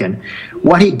mistaken.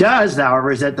 What he does,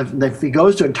 however, is that if he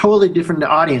goes to a totally different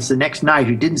audience the next night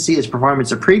who didn't see his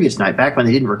performance the previous night, back when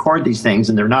they didn't record these things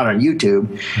and they're not on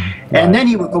YouTube, and then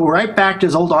he would go right back to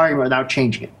his old argument without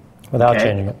changing it. Without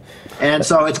changing it. And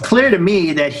so it's clear to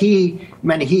me that he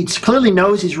clearly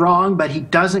knows he's wrong, but he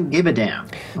doesn't give a damn,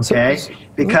 okay?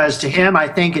 Because to him, I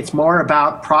think it's more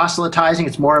about proselytizing.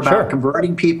 It's more about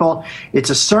converting people. It's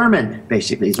a sermon,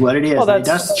 basically, is what it is. It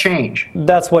doesn't change.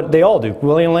 That's what they all do.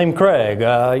 William Lane Craig,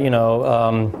 name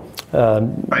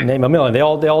a million. They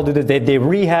all do that. They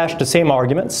rehash the same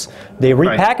arguments. They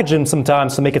repackage them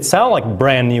sometimes to make it sound like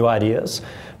brand new ideas.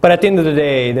 But at the end of the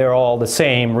day, they're all the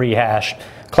same rehashed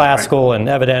classical and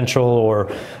evidential or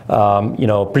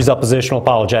presuppositional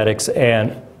apologetics,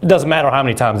 and it doesn't matter how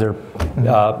many times they're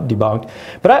debunked.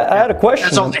 But I had a question.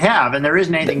 That's all they have, and there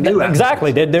isn't anything new.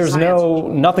 Exactly. There's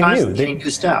nothing new. They new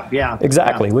stuff. Yeah.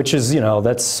 Exactly. Which is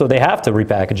so they have to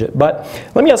repackage it. But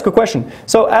let me ask a question.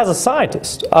 So as a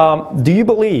scientist, do you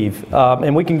believe,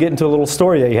 and we can get into a little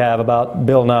story that you have about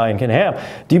Bill Nye and Ken Ham,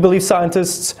 do you believe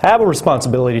scientists have a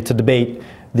responsibility to debate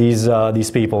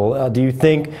these people? Do you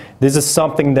think this is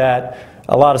something that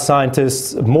a lot of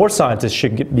scientists, more scientists,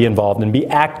 should be involved and be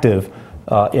active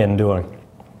in doing?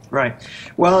 Right.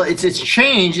 Well, it's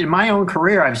changed in my own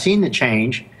career. I've seen the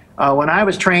change. When I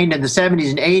was trained in the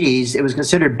 70s and 80s, it was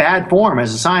considered bad form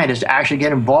as a scientist to actually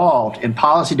get involved in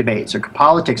policy debates or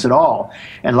politics at all.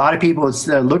 And a lot of people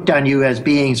looked on you as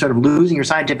being sort of losing your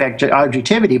scientific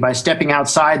objectivity by stepping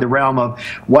outside the realm of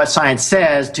what science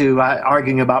says to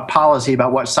arguing about policy,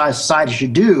 about what society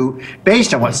should do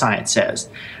based on what science says.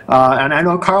 And I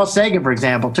know Carl Sagan, for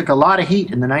example, took a lot of heat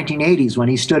in the 1980s when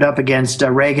he stood up against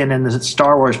Reagan and the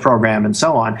Star Wars program and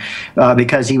so on,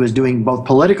 because he was doing both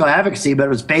political advocacy, but it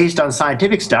was based on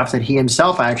scientific stuff that he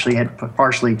himself actually had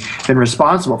partially been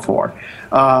responsible for.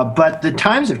 But the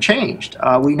times have changed.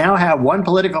 We now have one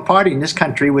political party in this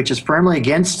country which is firmly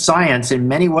against science in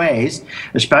many ways,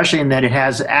 especially in that it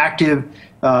has active,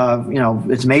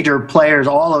 its major players,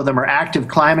 all of them are active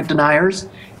climate deniers.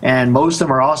 And most of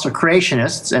them are also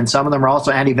creationists, and some of them are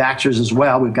also anti-vaxxers as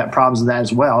well. We've got problems with that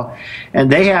as well.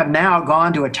 And they have now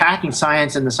gone to attacking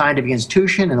science and the scientific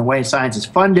institution and the way science is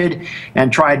funded,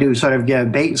 and tried to sort of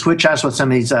bait and switch us with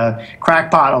some of these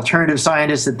crackpot alternative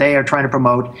scientists that they are trying to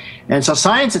promote. And so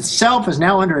science itself is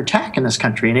now under attack in this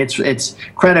country, and its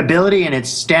credibility and its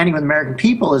standing with the American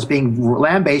people is being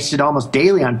lambasted almost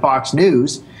daily on Fox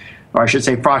News, or I should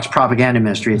say Fox Propaganda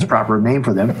Ministry, it's a proper name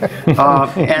for them.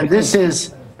 And this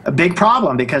is a big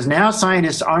problem, because now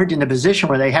scientists aren't in a position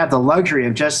where they have the luxury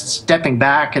of just stepping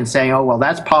back and saying, oh, well,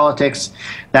 that's politics,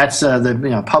 that's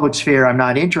the public sphere, I'm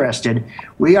not interested.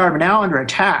 We are now under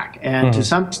attack, and to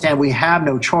some extent we have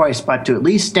no choice but to at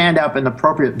least stand up in the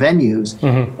appropriate venues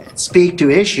and speak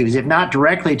to issues, if not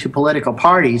directly to political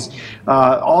parties.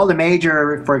 All the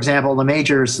major, for example, the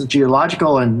major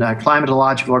geological and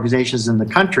climatological organizations in the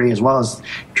country, as well as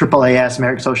AAAS,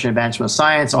 American Association of Advancement of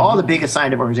Science, all the biggest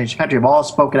scientific organizations in the country have all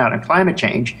spoken out on climate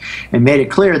change and made it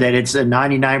clear that it's a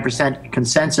 99%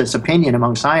 consensus opinion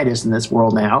among scientists in this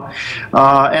world now.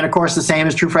 And of course, the same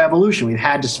is true for evolution. We've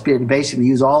had to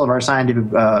basically use all of our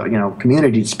scientific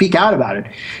community to speak out about it.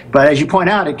 But as you point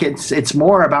out, it's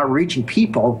more about reaching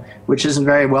people, which isn't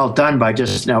very well done by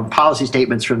just policy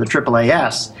statements from the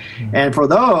AAAS. And for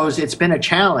those, it's been a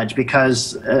challenge,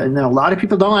 because a lot of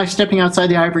people don't like stepping outside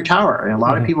the ivory tower, and a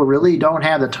lot of people really don't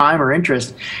have the time or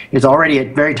interest. It's already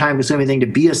a very time-consuming thing to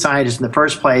be a scientist in the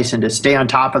first place, and to stay on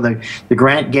top of the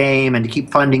grant game, and to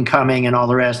keep funding coming and all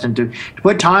the rest, and to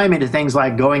put time into things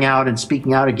like going out and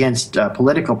speaking out against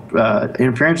political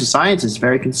interference in science is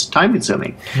very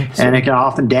time-consuming, and it can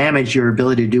often damage your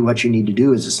ability to do what you need to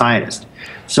do as a scientist.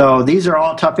 So these are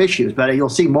all tough issues, but you'll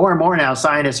see more and more now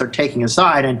scientists are taking a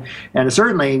side, and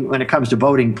certainly when it comes to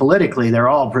voting politically, they're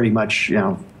all pretty much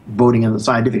voting on the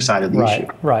scientific side of the issue.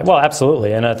 Right. Well,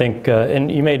 absolutely, and I think,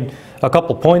 and you made a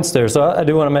couple points there, so I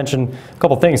do want to mention a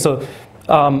couple things. So,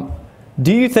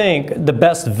 do you think the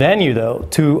best venue, though,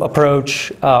 to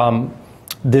approach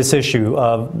this issue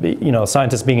of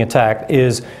scientists being attacked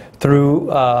is through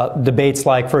debates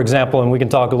like, for example, and we can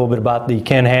talk a little bit about the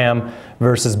Ken Ham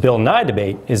versus Bill Nye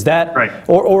debate. Is that right?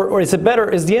 Or is it better?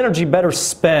 Is the energy better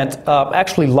spent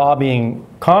actually lobbying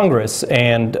Congress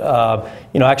and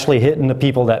actually hitting the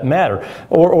people that matter,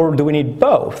 or do we need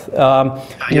both?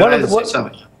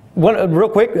 Real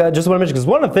quick, just want to mention, because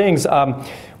one of the things,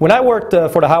 when I worked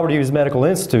for the Howard Hughes Medical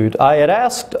Institute, I had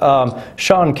asked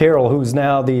Sean Carroll, who's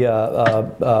now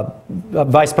the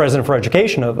Vice President for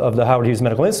Education of the Howard Hughes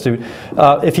Medical Institute,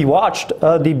 if he watched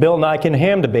the Bill Nye Ken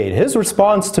Ham debate. His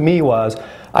response to me was,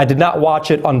 I did not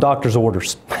watch it on doctor's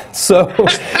orders. So,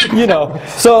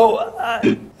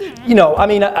 I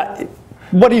mean,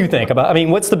 what do you think about, I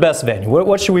mean, what's the best venue?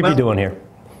 What should we be doing here?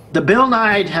 The Bill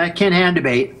Nye Ken Ham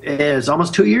debate is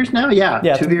almost 2 years now. Yeah,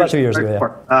 about 2 years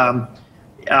ago. Yeah.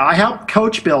 I helped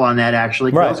coach Bill on that,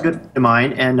 actually. Right. Bill's a good friend of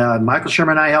mine, and Michael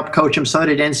Sherman and I helped coach him. So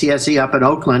did NCSE up in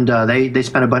Oakland. They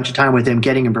spent a bunch of time with him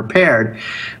getting him prepared,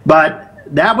 but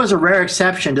that was a rare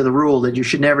exception to the rule that you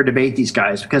should never debate these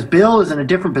guys, because Bill is in a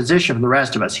different position from the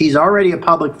rest of us. He's already a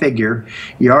public figure.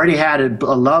 He already had a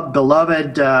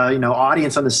beloved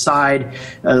audience on the side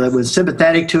that was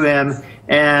sympathetic to him.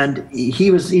 And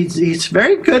he's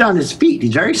very good on his feet.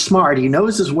 He's very smart. He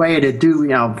knows his way to do,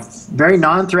 very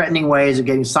non-threatening ways of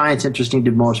getting science interesting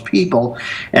to most people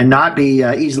and not be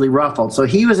easily ruffled. So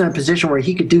he was in a position where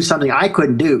he could do something I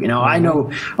couldn't do. I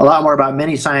know a lot more about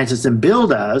many sciences than Bill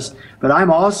does, but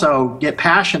I'm also get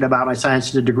passionate about my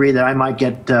science to the degree that I might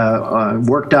get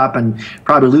worked up and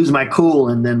probably lose my cool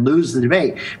and then lose the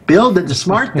debate. Bill did the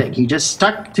smart thing. He just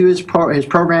stuck to his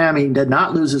program. He did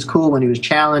not lose his cool when he was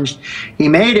challenged. He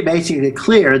made it basically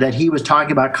clear that he was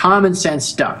talking about common sense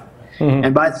stuff.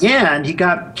 And by the end, he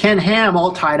got Ken Ham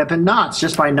all tied up in knots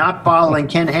just by not following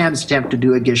Ken Ham's attempt to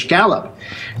do a Gish Gallop.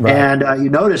 Right. And you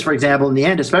notice, for example, in the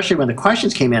end, especially when the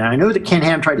questions came in, I know that Ken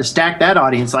Ham tried to stack that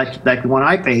audience like the one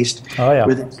I faced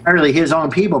with entirely his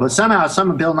own people, but somehow some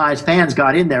of Bill Nye's fans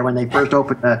got in there when they first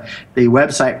opened the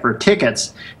website for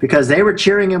tickets, because they were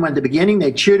cheering him at the beginning,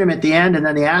 they cheered him at the end, and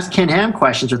then they asked Ken Ham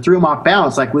questions or threw him off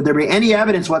balance, like, would there be any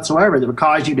evidence whatsoever that would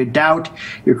cause you to doubt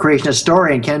your creationist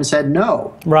story? And Ken said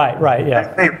no. Right.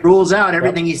 Yeah. It rules out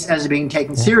everything he says is being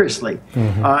taken seriously.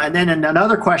 And then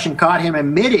another question caught him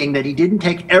admitting that he didn't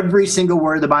take every single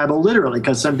word of the Bible literally,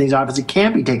 because some things obviously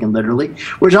can't be taken literally,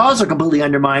 which also completely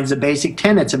undermines the basic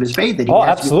tenets of his faith. That he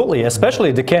absolutely,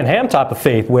 especially the Ken Ham type of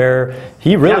faith, where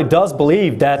he really does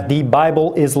believe that the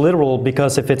Bible is literal,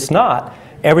 because if it's not,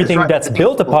 everything that's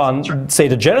built upon, say,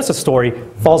 the Genesis story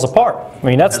falls apart. I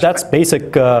mean, that's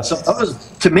basic. So those,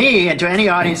 to me, and to any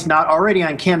audience not already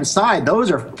on Ken's side, those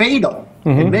are fatal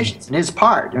admissions on his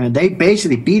part. I mean, they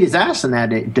basically beat his ass in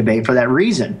that debate for that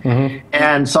reason.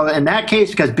 And so in that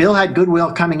case, because Bill had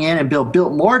goodwill coming in and Bill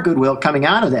built more goodwill coming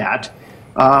out of that,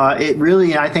 it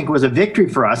really, I think, was a victory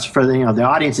for us, for the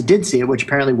audience that did see it, which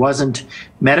apparently wasn't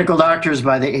medical doctors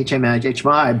by the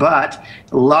HMI, but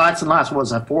lots and lots. What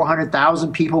was that,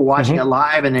 400,000 people watching it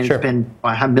live, and it's been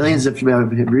millions of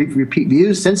repeat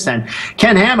views since then.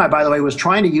 Ken Ham, by the way, was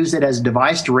trying to use it as a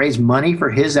device to raise money for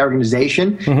his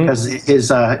organization, because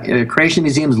his Creation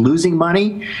Museum is losing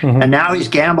money, and now he's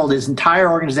gambled his entire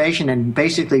organization and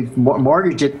basically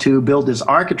mortgaged it to build this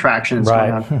Ark attraction that's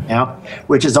going on now,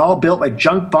 which is all built by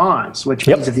junk bonds, which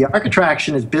means if the Ark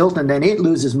attraction is built and then it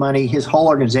loses money, his whole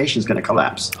organization is going to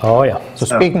collapse. Oh, yeah. So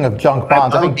speaking of junk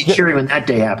bonds, I would be cheering when that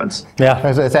day happens. Yeah.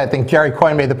 I think Jerry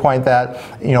Coyne made the point that,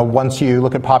 once you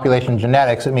look at population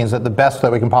genetics, it means that the best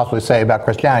that we can possibly say about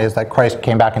Christianity is that Christ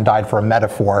came back and died for a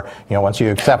metaphor. Once you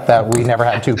accept that we never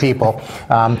had two people.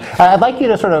 I'd like you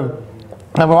to sort of,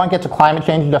 and we want to get to climate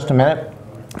change in just a minute.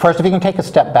 First, if you can take a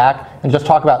step back and just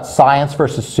talk about science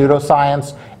versus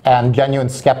pseudoscience and genuine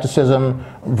skepticism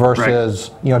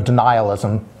versus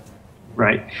denialism.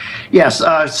 Right. Yes.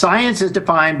 Science is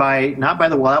defined by not by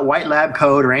the white lab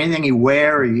coat or anything you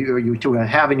wear or you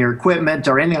have in your equipment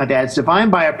or anything like that. It's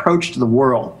defined by approach to the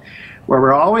world, where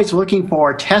we're always looking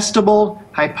for testable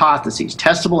hypotheses,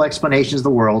 testable explanations of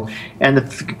the world. And the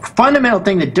fundamental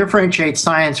thing that differentiates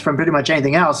science from pretty much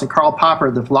anything else, and Karl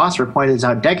Popper, the philosopher, pointed this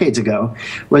out decades ago,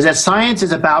 was that science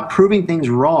is about proving things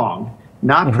wrong,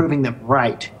 not proving them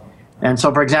right. And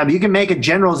so, for example, you can make a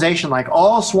generalization like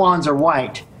all swans are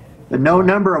white, but no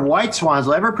number of white swans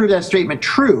will ever prove that statement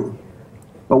true.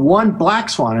 But one black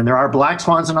swan, and there are black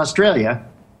swans in Australia,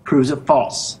 proves it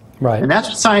false. Right. And that's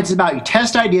what science is about. You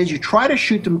test ideas, you try to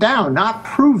shoot them down, not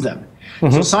prove them.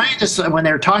 So scientists, when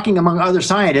they're talking among other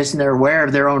scientists and they're aware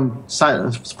of their own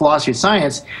philosophy of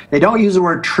science, they don't use the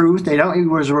word truth, they don't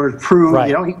use the word prove,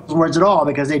 they don't use the words at all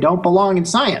because they don't belong in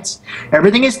science.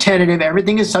 Everything is tentative,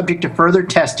 everything is subject to further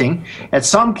testing. At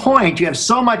some point, you have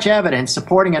so much evidence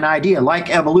supporting an idea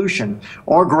like evolution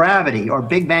or gravity or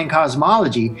Big Bang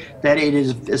cosmology that it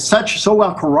is so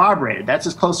well corroborated. That's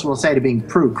as close as we'll say to being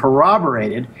proved,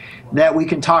 corroborated, that we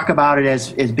can talk about it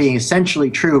as being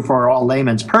essentially true for all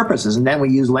layman's purposes, and then we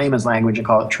use layman's language and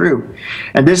call it true.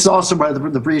 And this is also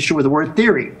the issue with the word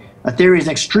theory. A theory is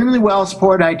an extremely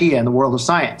well-supported idea in the world of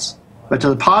science. But to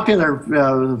the popular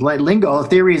lingo, a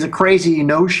theory is a crazy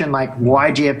notion like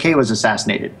why JFK was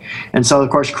assassinated. And so, of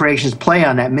course, creationists play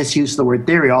on that misuse of the word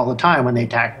theory all the time when they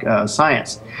attack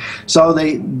science. So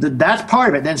that's part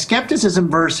of it. Then skepticism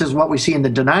versus what we see in the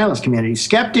denialist community.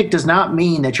 Skeptic does not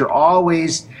mean that you're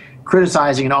always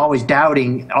criticizing and always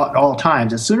doubting at all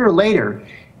times. And sooner or later,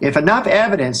 if enough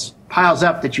evidence piles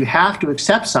up that you have to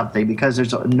accept something because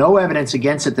there's no evidence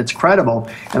against it that's credible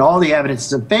and all the evidence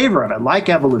is in favor of it, like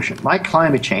evolution, like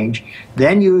climate change,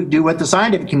 then you do what the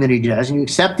scientific community does and you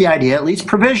accept the idea, at least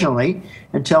provisionally,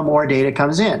 until more data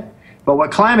comes in. But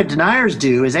what climate deniers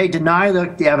do is they deny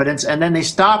the evidence and then they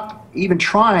stop even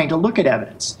trying to look at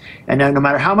evidence. And then no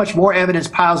matter how much more evidence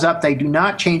piles up, they do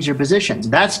not change their positions.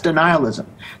 That's denialism.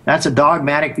 That's a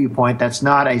dogmatic viewpoint. That's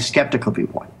not a skeptical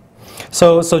viewpoint.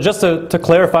 So just to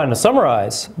clarify and to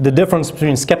summarize, the difference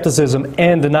between skepticism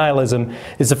and denialism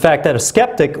is the fact that a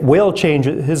skeptic will change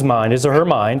his mind, his or her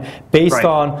mind, based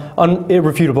on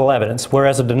irrefutable evidence,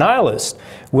 whereas a denialist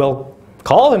will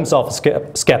call himself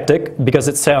a skeptic because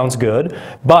it sounds good,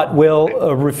 but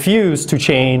will refuse to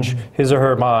change his or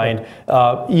her mind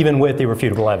even with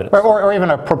irrefutable evidence. Or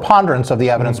even a preponderance of the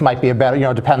evidence might be a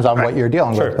better, depends on what you're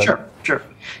dealing with. Sure.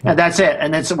 And that's it.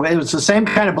 And it's the same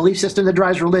kind of belief system that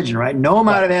drives religion, right? No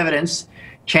amount of evidence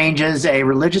changes a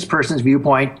religious person's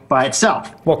viewpoint by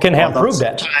itself. Well, can Ham prove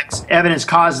that? Sometimes evidence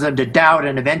causes them to doubt,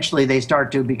 and eventually they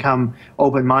start to become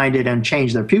open-minded and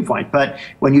change their viewpoint. But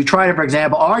when you try to, for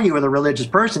example, argue with a religious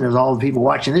person, as all the people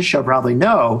watching this show probably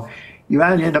know, you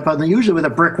end up usually with a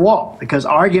brick wall, because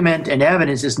argument and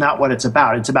evidence is not what it's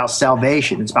about. It's about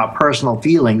salvation. It's about personal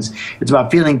feelings. It's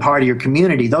about feeling part of your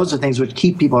community. Those are things which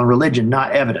keep people in religion,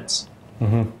 not evidence.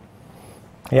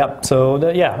 Yep. So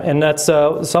and that's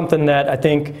something that I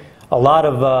think a lot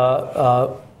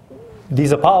of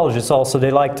these apologists also,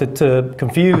 they like to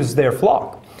confuse their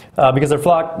flock because their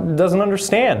flock doesn't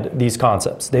understand these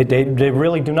concepts. They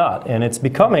really do not, and it's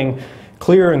becoming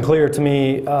clearer and clearer to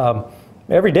me.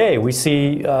 Every day we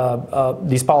see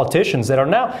these politicians that are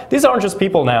now, these aren't just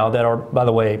people now that are, by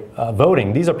the way,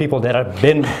 voting. These are people that have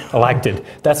been elected.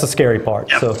 That's the scary part.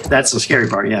 Yep, so that's the scary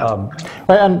part,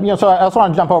 and so I also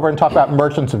want to jump over and talk about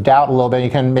merchants of doubt a little bit. You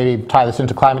can maybe tie this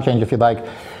into climate change if you'd like.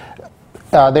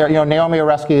 Naomi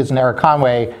Oreskes and Eric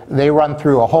Conway, they run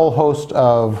through a whole host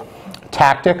of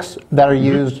tactics that are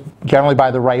used generally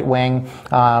by the right wing.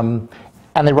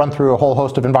 And they run through a whole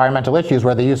host of environmental issues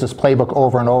where they use this playbook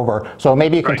over and over. So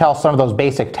maybe you can tell some of those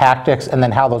basic tactics and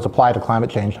then how those apply to climate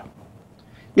change.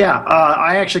 Yeah,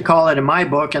 I actually call it in my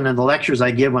book and in the lectures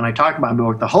I give when I talk about my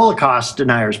book, the Holocaust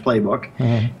Deniers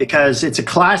Playbook, because it's a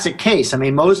classic case. I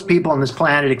mean, most people on this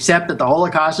planet accept that the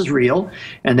Holocaust is real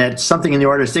and that something in the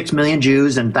order of 6 million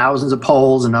Jews and thousands of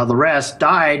Poles and all the rest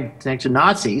died thanks to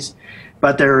Nazis.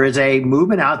 But there is a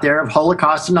movement out there of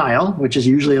Holocaust denial, which is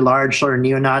usually a large sort of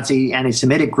neo-Nazi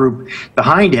anti-Semitic group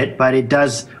behind it, but it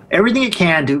does everything it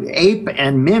can to ape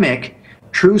and mimic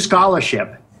true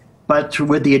scholarship, but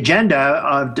with the agenda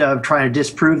of trying to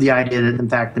disprove the idea that, in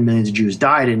fact, the millions of Jews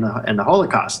died in the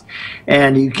Holocaust.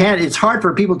 And it's hard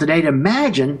for people today to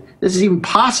imagine this is even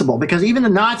possible, because even the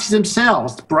Nazis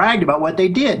themselves bragged about what they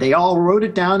did. They all wrote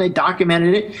it down, they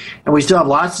documented it, and we still have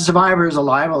lots of survivors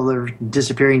alive, although they're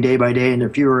disappearing day by day, and there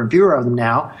are fewer and fewer of them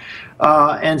now.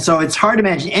 And so it's hard to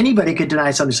imagine anybody could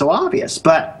deny something so obvious,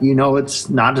 but it's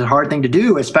not a hard thing to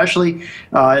do, especially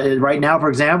right now, for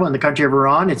example, in the country of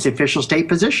Iran, it's the official state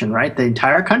position, right? The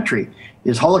entire country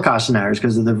is Holocaust deniers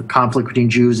because of the conflict between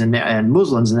Jews and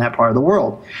Muslims in that part of the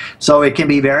world. So it can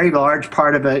be a very large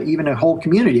part of even a whole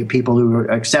community of people who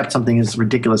accept something as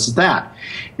ridiculous as that.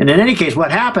 And in any case,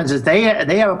 what happens is they have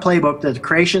a playbook that the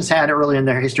creationists had early in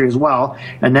their history as well,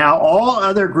 and now all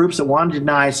other groups that want to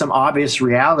deny some obvious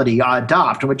reality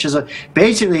adopt, which is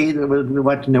basically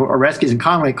what Oreskes and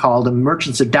Conway called a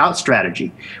merchants of doubt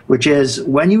strategy, which is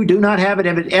when you do not have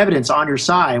evidence on your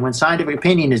side, when scientific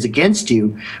opinion is against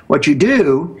you, what you do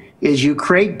is you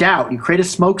create doubt, you create a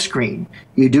smokescreen.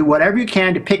 You do whatever you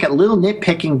can to pick at little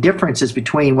nitpicking differences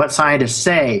between what scientists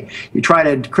say. You try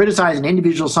to criticize an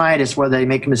individual scientist where they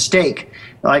make a mistake.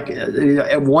 Like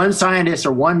one scientist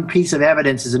or one piece of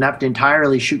evidence is enough to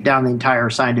entirely shoot down the entire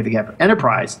scientific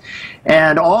enterprise.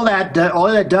 And all that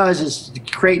does is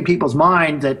create in people's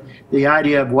mind that the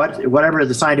idea of whatever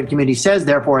the scientific community says,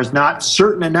 therefore, is not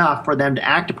certain enough for them to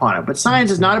act upon it. But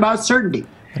science is not about certainty.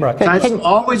 Right. Science is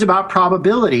always about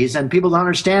probabilities, and people don't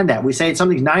understand that. We say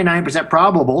something's 99%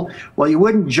 probable. Well, you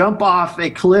wouldn't jump off a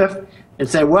cliff and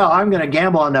say, well, I'm going to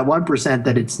gamble on that 1%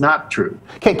 that it's not true.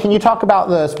 Okay, can you talk about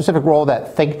the specific role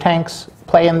that think tanks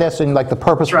play in this, and like the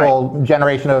purposeful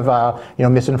generation of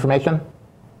misinformation?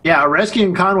 Yeah, Oresky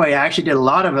and Conway actually did a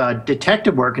lot of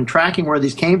detective work and tracking where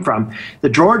these came from. The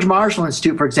George Marshall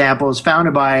Institute, for example, was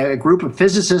founded by a group of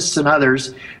physicists and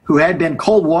others who had been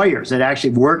Cold Warriors that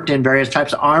actually worked in various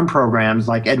types of arm programs,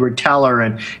 like Edward Teller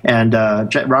and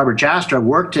Robert Jastrow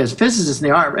worked as physicists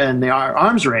in the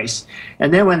arms race.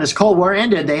 And then when this Cold War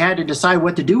ended, they had to decide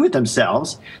what to do with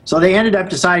themselves. So they ended up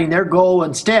deciding their goal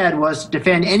instead was to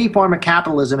defend any form of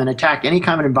capitalism and attack any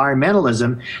kind of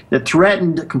environmentalism that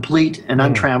threatened complete and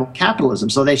untrammeled capitalism.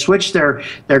 So they switched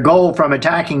their goal from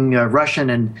attacking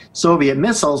Russian and Soviet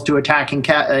missiles to attacking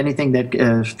anything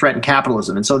that threatened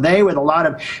capitalism. And so they, with a lot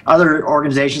of other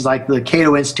organizations like the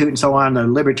Cato Institute and so on, the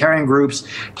libertarian groups,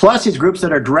 plus these groups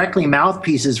that are directly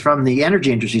mouthpieces from the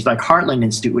energy industries, like Heartland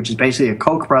Institute, which is basically a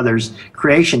Koch brothers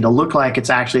creation to look like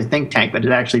it's actually a think tank, but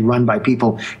it's actually run by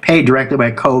people paid directly by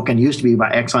Koch and used to be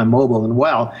by ExxonMobil. And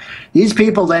well, these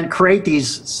people then create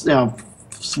these,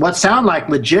 what sound like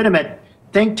legitimate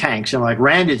think tanks, like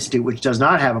Rand Institute, which does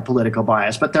not have a political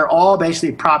bias, but they're all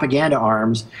basically propaganda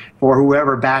arms for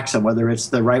whoever backs them, whether it's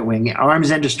the right-wing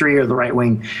arms industry or the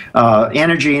right-wing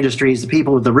energy industries, the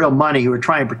people with the real money who are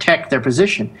trying to protect their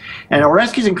position. And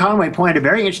Oreskes and Conway pointed a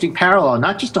very interesting parallel,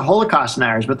 not just to Holocaust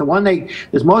deniers, but the one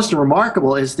that's most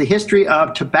remarkable is the history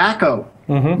of tobacco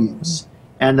use.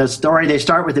 And the story, they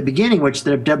start with the beginning, which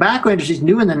the tobacco industries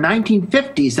knew in the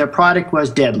 1950s their product was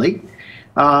deadly.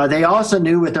 They also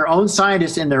knew with their own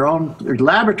scientists in their own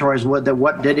laboratories what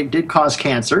it did cause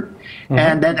cancer.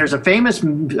 And then there's a famous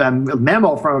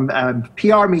memo from a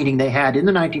PR meeting they had in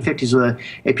the 1950s with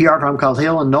a PR firm called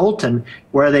Hill and Knowlton,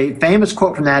 where the famous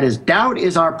quote from that is, "Doubt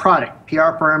is our product."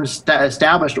 PR firms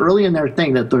established early in their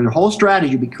thing that their whole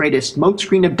strategy would be create a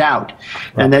smokescreen of doubt,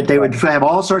 and that they would have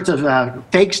all sorts of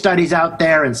fake studies out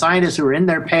there and scientists who were in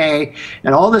their pay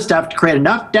and all this stuff to create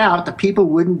enough doubt that people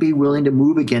wouldn't be willing to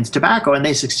move against tobacco. And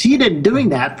they succeeded in doing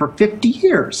that for 50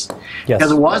 years. Yes.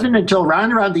 Because it wasn't until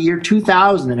around the year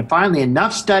 2000 and finally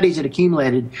enough studies had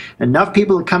accumulated, enough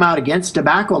people had come out against the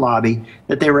tobacco lobby,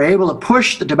 that they were able to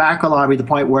push the tobacco lobby to the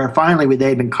point where finally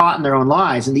they'd been caught in their own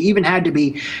lies. And they even had to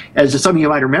be, as some of you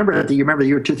might remember, the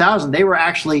year 2000, they were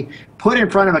actually put in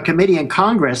front of a committee in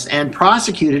Congress and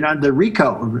prosecuted under the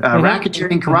RICO,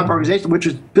 Racketeering Corrupt Organization, which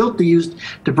was built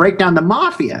to break down the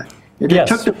mafia. It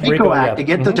took the RICO Act to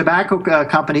get the tobacco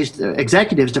companies,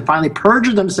 executives, to finally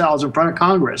perjure themselves in front of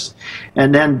Congress.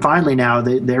 And then finally now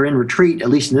they're in retreat, at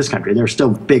least in this country. They're still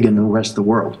big in the rest of the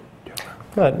world.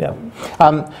 Good, yeah.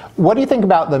 What do you think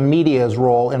about the media's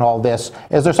role in all this?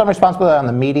 Is there some responsibility on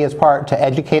the media's part to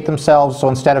educate themselves? So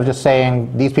instead of just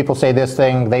saying, these people say this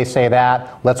thing, they say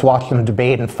that, let's watch them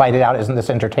debate and fight it out, isn't this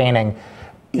entertaining?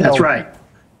 That's right.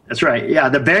 That's right. Yeah,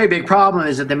 the very big problem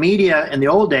is that the media in the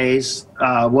old days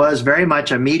was very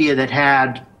much a media that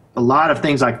had a lot of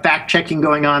things like fact-checking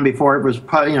going on before it was,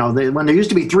 when there used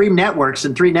to be 3 networks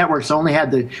and 3 networks only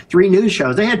had the 3 news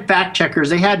shows, they had fact-checkers.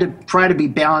 They had to try to be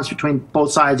balanced between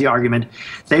both sides of the argument.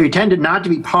 They tended not to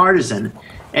be partisan.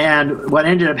 And what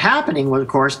ended up happening was, of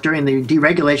course, during the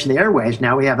deregulation of the airwaves,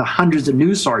 now we have hundreds of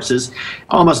news sources.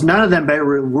 Almost none of them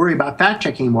worry about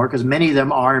fact-checking anymore because many of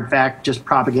them are, in fact, just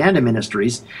propaganda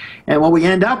ministries. And what we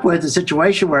end up with is a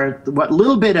situation where what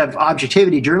little bit of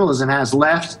objectivity journalism has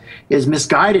left is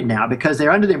misguided now because they're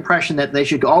under the impression that they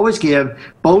should always give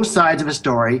both sides of a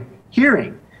story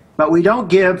hearing. But we don't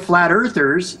give flat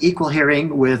earthers equal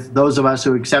hearing with those of us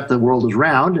who accept the world is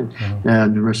round. And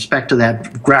in respect to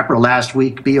that grapper last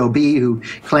week, B.O.B., who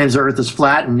claims the earth is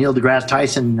flat, and Neil deGrasse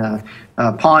Tyson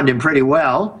pawned him pretty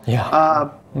well.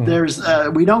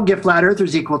 We don't give flat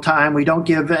earthers equal time. We don't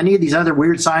give any of these other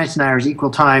weird science deniers equal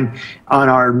time on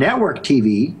our network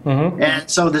TV. And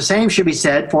so the same should be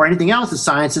said for anything else that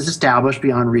science has established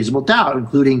beyond reasonable doubt,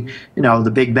 including,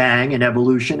 the Big Bang and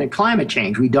evolution and climate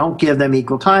change. We don't give them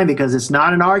equal time because it's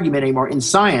not an argument anymore in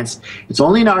science. It's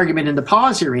only an argument in the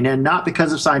policy arena, and not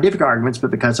because of scientific arguments,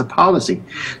 but because of policy.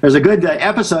 There's a good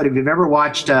episode, if you've ever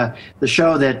watched the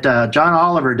show that John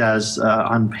Oliver does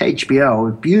on HBO,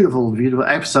 a beautiful, beautiful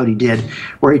episode he did,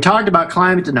 where he talked about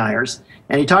climate deniers,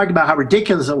 and he talked about how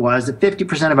ridiculous it was that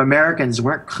 50% of Americans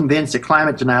weren't convinced that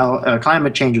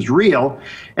climate change is real.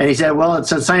 And he said, well,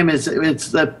 it's the same as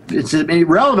it's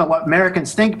irrelevant what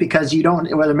Americans think, because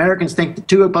whether Americans think that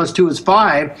 2 + 2 is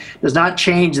 5 does not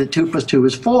change that 2 + 2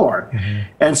 is 4.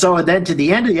 And so then to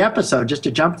the end of the episode, just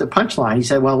to jump the punchline, he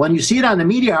said, well, when you see it on the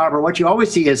media, however, what you always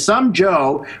see is some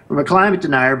Joe from a climate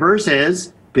denier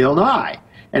versus Bill Nye.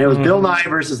 And it was Bill Nye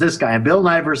versus this guy, and Bill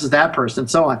Nye versus that person,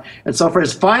 and so on. And so for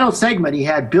his final segment, he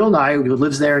had Bill Nye, who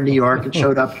lives there in New York, and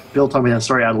showed up. Bill told me that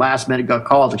story. At last minute, got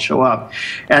called to show up,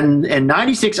 and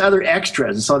 96 other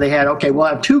extras. And so they had, okay, we'll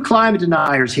have 2 climate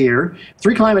deniers here,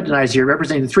 3 climate deniers here,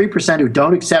 representing the 3% who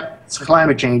don't accept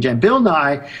climate change, and Bill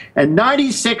Nye, and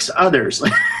 96 others.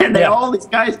 And all these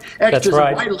guys, extras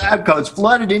in white lab coats,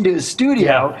 flooded into his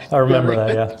studio. I remember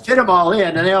that, fit them all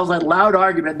in, and they all had a loud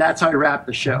argument, and that's how he wrapped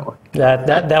the show.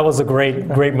 That was a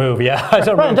great move,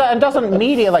 And doesn't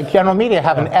media, like general media,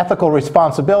 have an ethical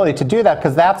responsibility to do that?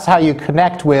 Because that's how you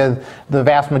connect with the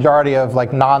vast majority of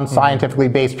non-scientifically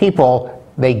based people.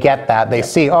 They get that. They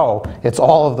see, oh, it's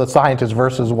all of the scientists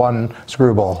versus one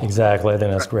screwball. Exactly. I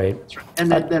think that's great.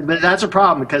 But that's a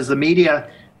problem, because the media,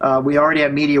 we already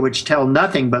have media which tell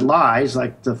nothing but lies,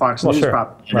 like the Fox News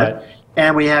propaganda. Right.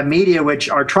 And we have media which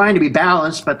are trying to be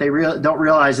balanced, but they don't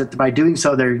realize that by doing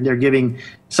so, they're giving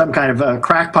some kind of a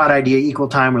crackpot idea equal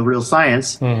time with real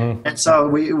science. And so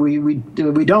we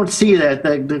don't see that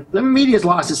the media's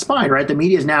lost its spine, right? The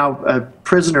media is now a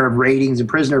prisoner of ratings and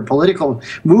prisoner of political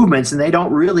movements, and they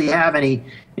don't really have any,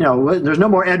 there's no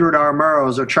more Edward R.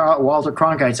 Murrows or Walter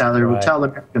Cronkites out there who tell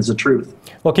Americans the truth.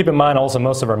 Well, keep in mind also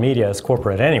most of our media is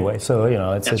corporate anyway, so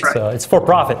it's for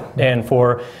profit,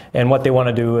 and what they want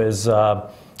to do is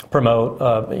promote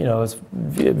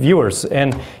viewers,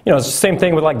 and it's the same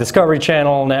thing with like Discovery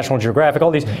Channel, National Geographic,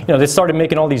 all these, they started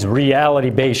making all these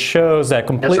reality-based shows that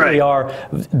completely are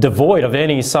devoid of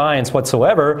any science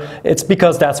whatsoever. It's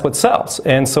because that's what sells,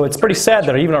 and so it's pretty sad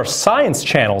that even our science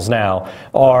channels now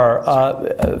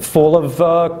are full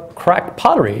of cracked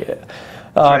pottery.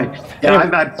 I've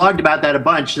blogged about that a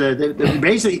bunch.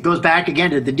 Basically, it goes back again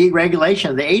to the deregulation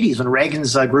of the 80s when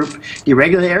Reagan's group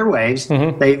deregulated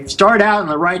airwaves. They started out on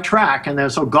the right track,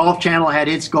 and so Golf Channel had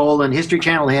its goal, and History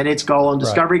Channel had its goal, and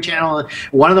Discovery Channel,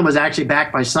 one of them was actually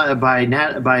backed by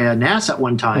NASA at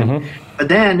one time. But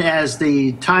then, as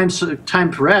the time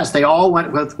progressed, they all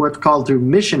went with what's called through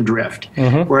mission drift,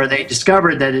 where they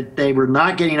discovered that they were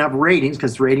not getting enough ratings,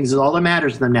 because ratings is all that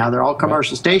matters to them now. They're all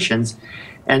commercial stations.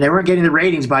 And they weren't getting the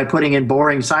ratings by putting in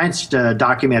boring science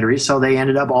documentaries, so they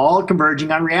ended up all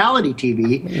converging on reality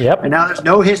TV. And now there's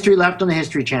no history left on the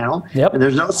History Channel, and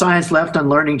there's no science left on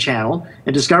Learning Channel,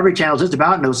 and Discovery Channel is just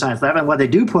about no science left. And what they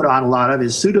do put on a lot of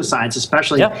is pseudoscience,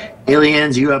 especially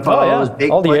aliens, UFOs, Bigfoot,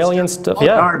 all the alien stuff,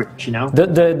 garbage,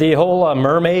 The whole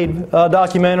mermaid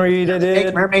documentary they did.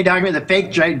 Fake mermaid documentary, the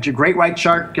fake great white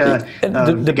shark,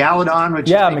 Megalodon, which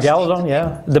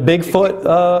Megalodon, the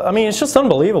Bigfoot. I mean, it's just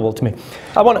unbelievable to me.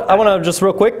 I want to just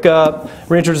real quick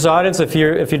reintroduce the audience. If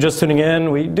you're just tuning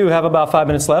in, we do have about 5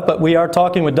 minutes left, but we are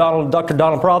talking with Dr.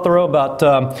 Donald Prothero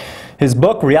about his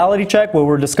book Reality Check, where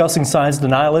we're discussing science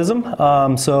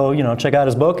denialism. So check out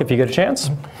his book if you get a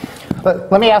chance.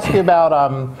 Let me ask you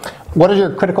about what does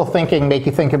your critical thinking make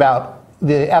you think about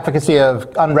the efficacy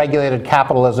of unregulated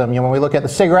capitalism? When we look at the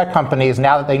cigarette companies,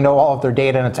 now that they know all of their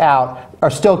data and it's out, are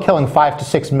still killing 5 to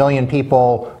 6 million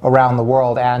people around the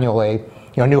world annually.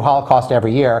 New Holocaust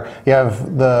every year. You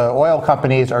have the oil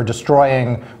companies are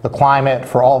destroying the climate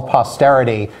for all of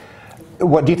posterity.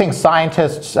 What do you think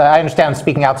scientists, I understand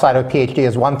speaking outside of PhD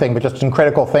is one thing, but just in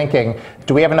critical thinking,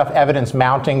 do we have enough evidence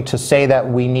mounting to say that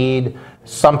we need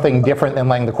something different than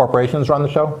letting the corporations run the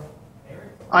show?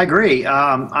 I agree.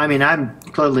 I mean, I'm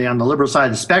clearly on the liberal side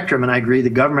of the spectrum, and I agree the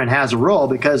government has a role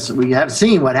because we have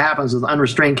seen what happens with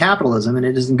unrestrained capitalism, and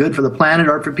it isn't good for the planet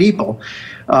or for people.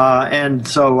 And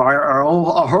so our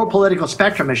whole political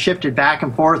spectrum has shifted back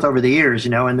and forth over the years.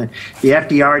 You know, in the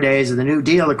FDR days of the New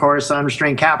Deal, of course,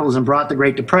 unrestrained capitalism brought the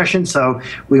Great Depression, so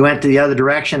we went to the other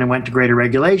direction and went to greater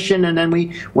regulation, and then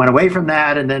we went away from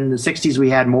that, and then in the 60s we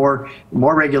had more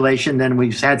regulation than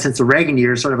we've had since the Reagan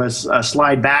years, sort of a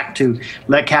slide back to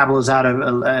let capitalists out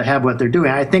of have what they're doing.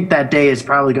 I think that day is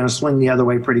probably going to swing the other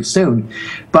way pretty soon.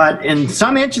 But in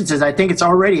some instances, I think it's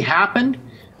already happened.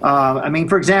 I mean,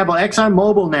 for example,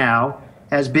 ExxonMobil now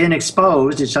has been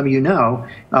exposed, as some of you know,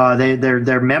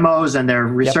 their memos and their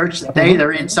research that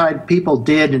their inside people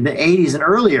did in the 80s and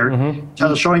earlier,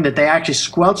 showing that they actually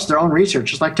squelched their own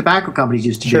research, just like tobacco companies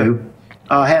used to do,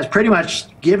 has pretty much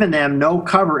given them no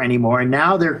cover anymore. And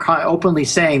now they're openly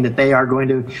saying that they are going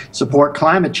to support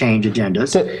climate change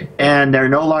agendas, and they're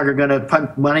no longer going to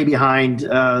put money behind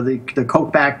the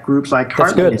Koch-backed groups like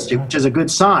Heartland Institute, which is a good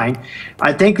sign.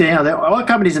 I think the oil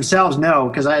companies themselves know,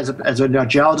 because as a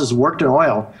geologist who worked in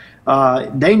oil,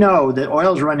 they know that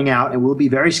oil is running out and will be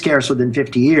very scarce within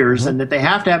 50 years, and that they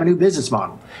have to have a new business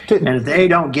model. And if they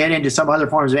don't get into some other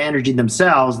forms of energy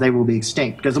themselves, they will be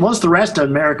extinct. Because most of the rest of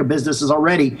American business is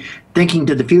already thinking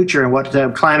to the future and what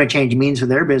climate change means for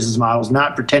their business models,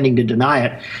 not pretending to deny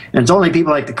it. And it's only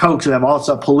people like the Kochs who have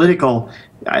also political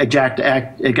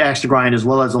axe to grind, as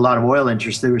well as a lot of oil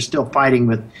interests, they were still fighting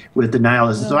with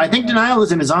denialism. So I think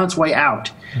denialism is on its way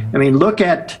out. I mean, look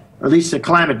at least the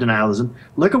climate denialism.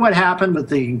 Look at what happened with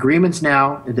the agreements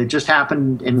now that just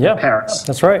happened in Paris.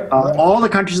 That's right. All the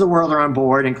countries of the world are on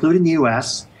board, including the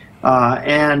U.S.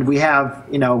 And we have,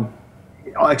 you know,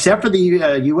 except for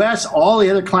the U.S., all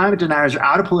the other climate deniers are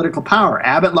out of political power.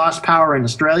 Abbott lost power in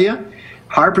Australia.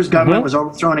 Harper's government was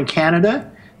overthrown in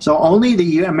Canada. So only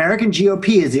the American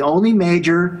GOP is the only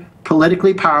major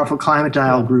politically powerful climate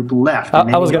denial group left.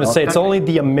 I was going to say, it's only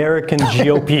the American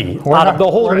GOP out of the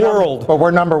whole world. But we're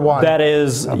number one. That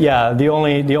is, the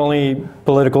only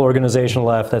political organization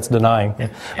left that's denying.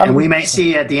 And we may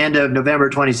see at the end of November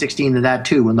 2016 that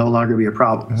too will no longer be a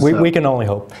problem. We can only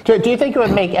hope. Do you think it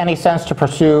would make any sense to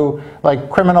pursue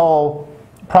like criminal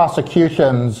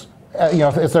prosecutions? You know,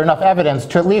 is there enough evidence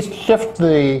to at least shift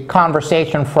the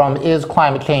conversation from is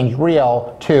climate change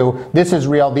real to this is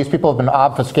real, these people have been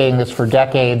obfuscating this for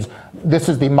decades, this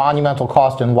is the monumental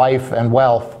cost in life and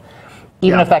wealth.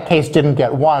 Even if that case didn't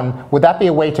get won, would that be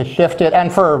a way to shift it? And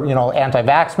for, you know,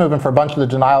 anti-vax movement, for a bunch of the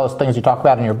denialist things you talk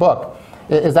about in your book,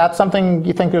 is that something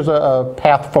you think there's a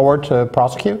path forward to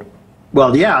prosecute?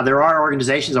 Well, yeah, there are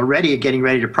organizations already getting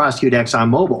ready to prosecute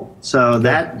ExxonMobil. So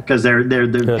that, because their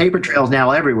paper trail's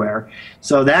now everywhere.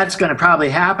 So that's going to probably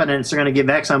happen, and it's going to give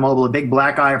ExxonMobil a big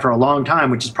black eye for a long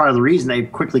time, which is part of the reason they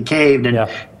quickly caved and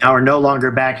now are no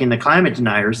longer backing the climate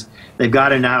deniers. They've got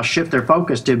to now shift their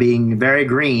focus to being very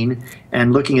green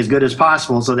and looking as good as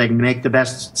possible so they can make the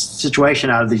best situation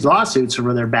out of these lawsuits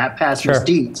for their past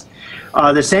misdeeds.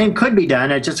 The same could be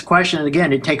done. It's just a question, and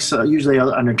again, it takes usually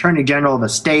an attorney general of a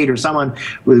state or someone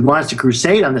who wants to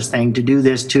crusade on this thing to do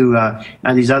this to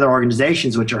these other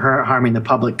organizations which are harming the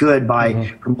public good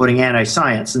by promoting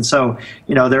anti-science. And so,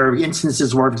 you know, there are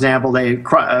instances where, for example,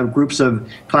 groups of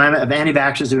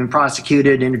anti-vaxxers have been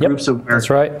prosecuted, and groups of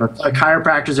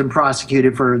chiropractors have been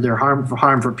prosecuted for their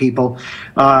harm for people.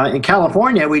 In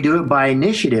California, we do it by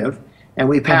initiative. And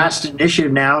we passed an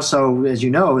initiative now, so as you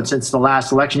know, since the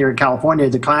last election year in California,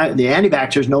 the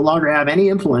anti-vaxxers no longer have any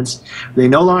influence. They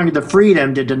no longer have the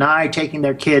freedom to deny taking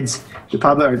their kids to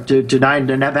public, or to deny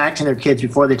vaccinating their kids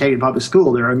before they take it to public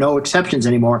school. There are no exceptions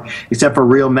anymore, except for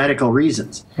real medical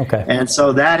reasons. Okay. And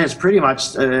so that has pretty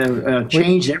much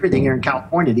changed everything here in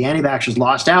California. The anti-vaxxers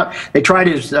lost out. They tried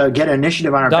to get an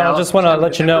initiative on our ballot. Donald, I just want to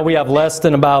let you know we have less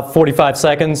than about 45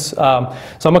 seconds. So I'm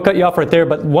going to cut you off right there,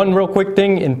 but one real quick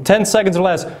thing, in 10 seconds or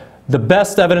less, the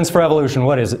best evidence for evolution,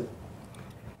 what is it?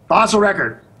 Fossil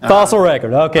record. Fossil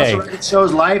record, okay. Fossil record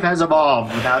shows life has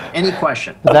evolved without any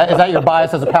question. Is that your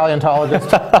bias as a paleontologist?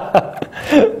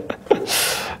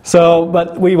 So,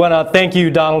 but we want to thank you,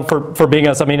 Donald, for being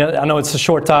us. I mean, I know it's a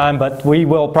short time, but we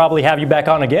will probably have you back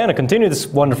on again and continue this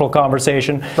wonderful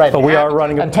conversation. Right. But we are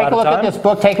running out of time. And take a look at this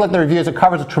book, take a look at the reviews. It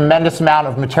covers a tremendous amount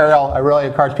of material. I really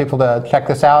encourage people to check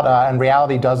this out, and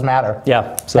reality does matter.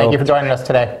 Yeah. So, thank you for joining us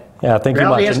today. Yeah, thank you much.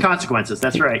 Reality has consequences,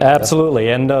 that's right. Absolutely.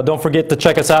 And don't forget to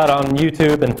check us out on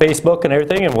YouTube and Facebook and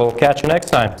everything, and we'll catch you next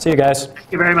time. See you guys.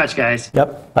 Thank you very much, guys.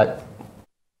 Yep. Bye.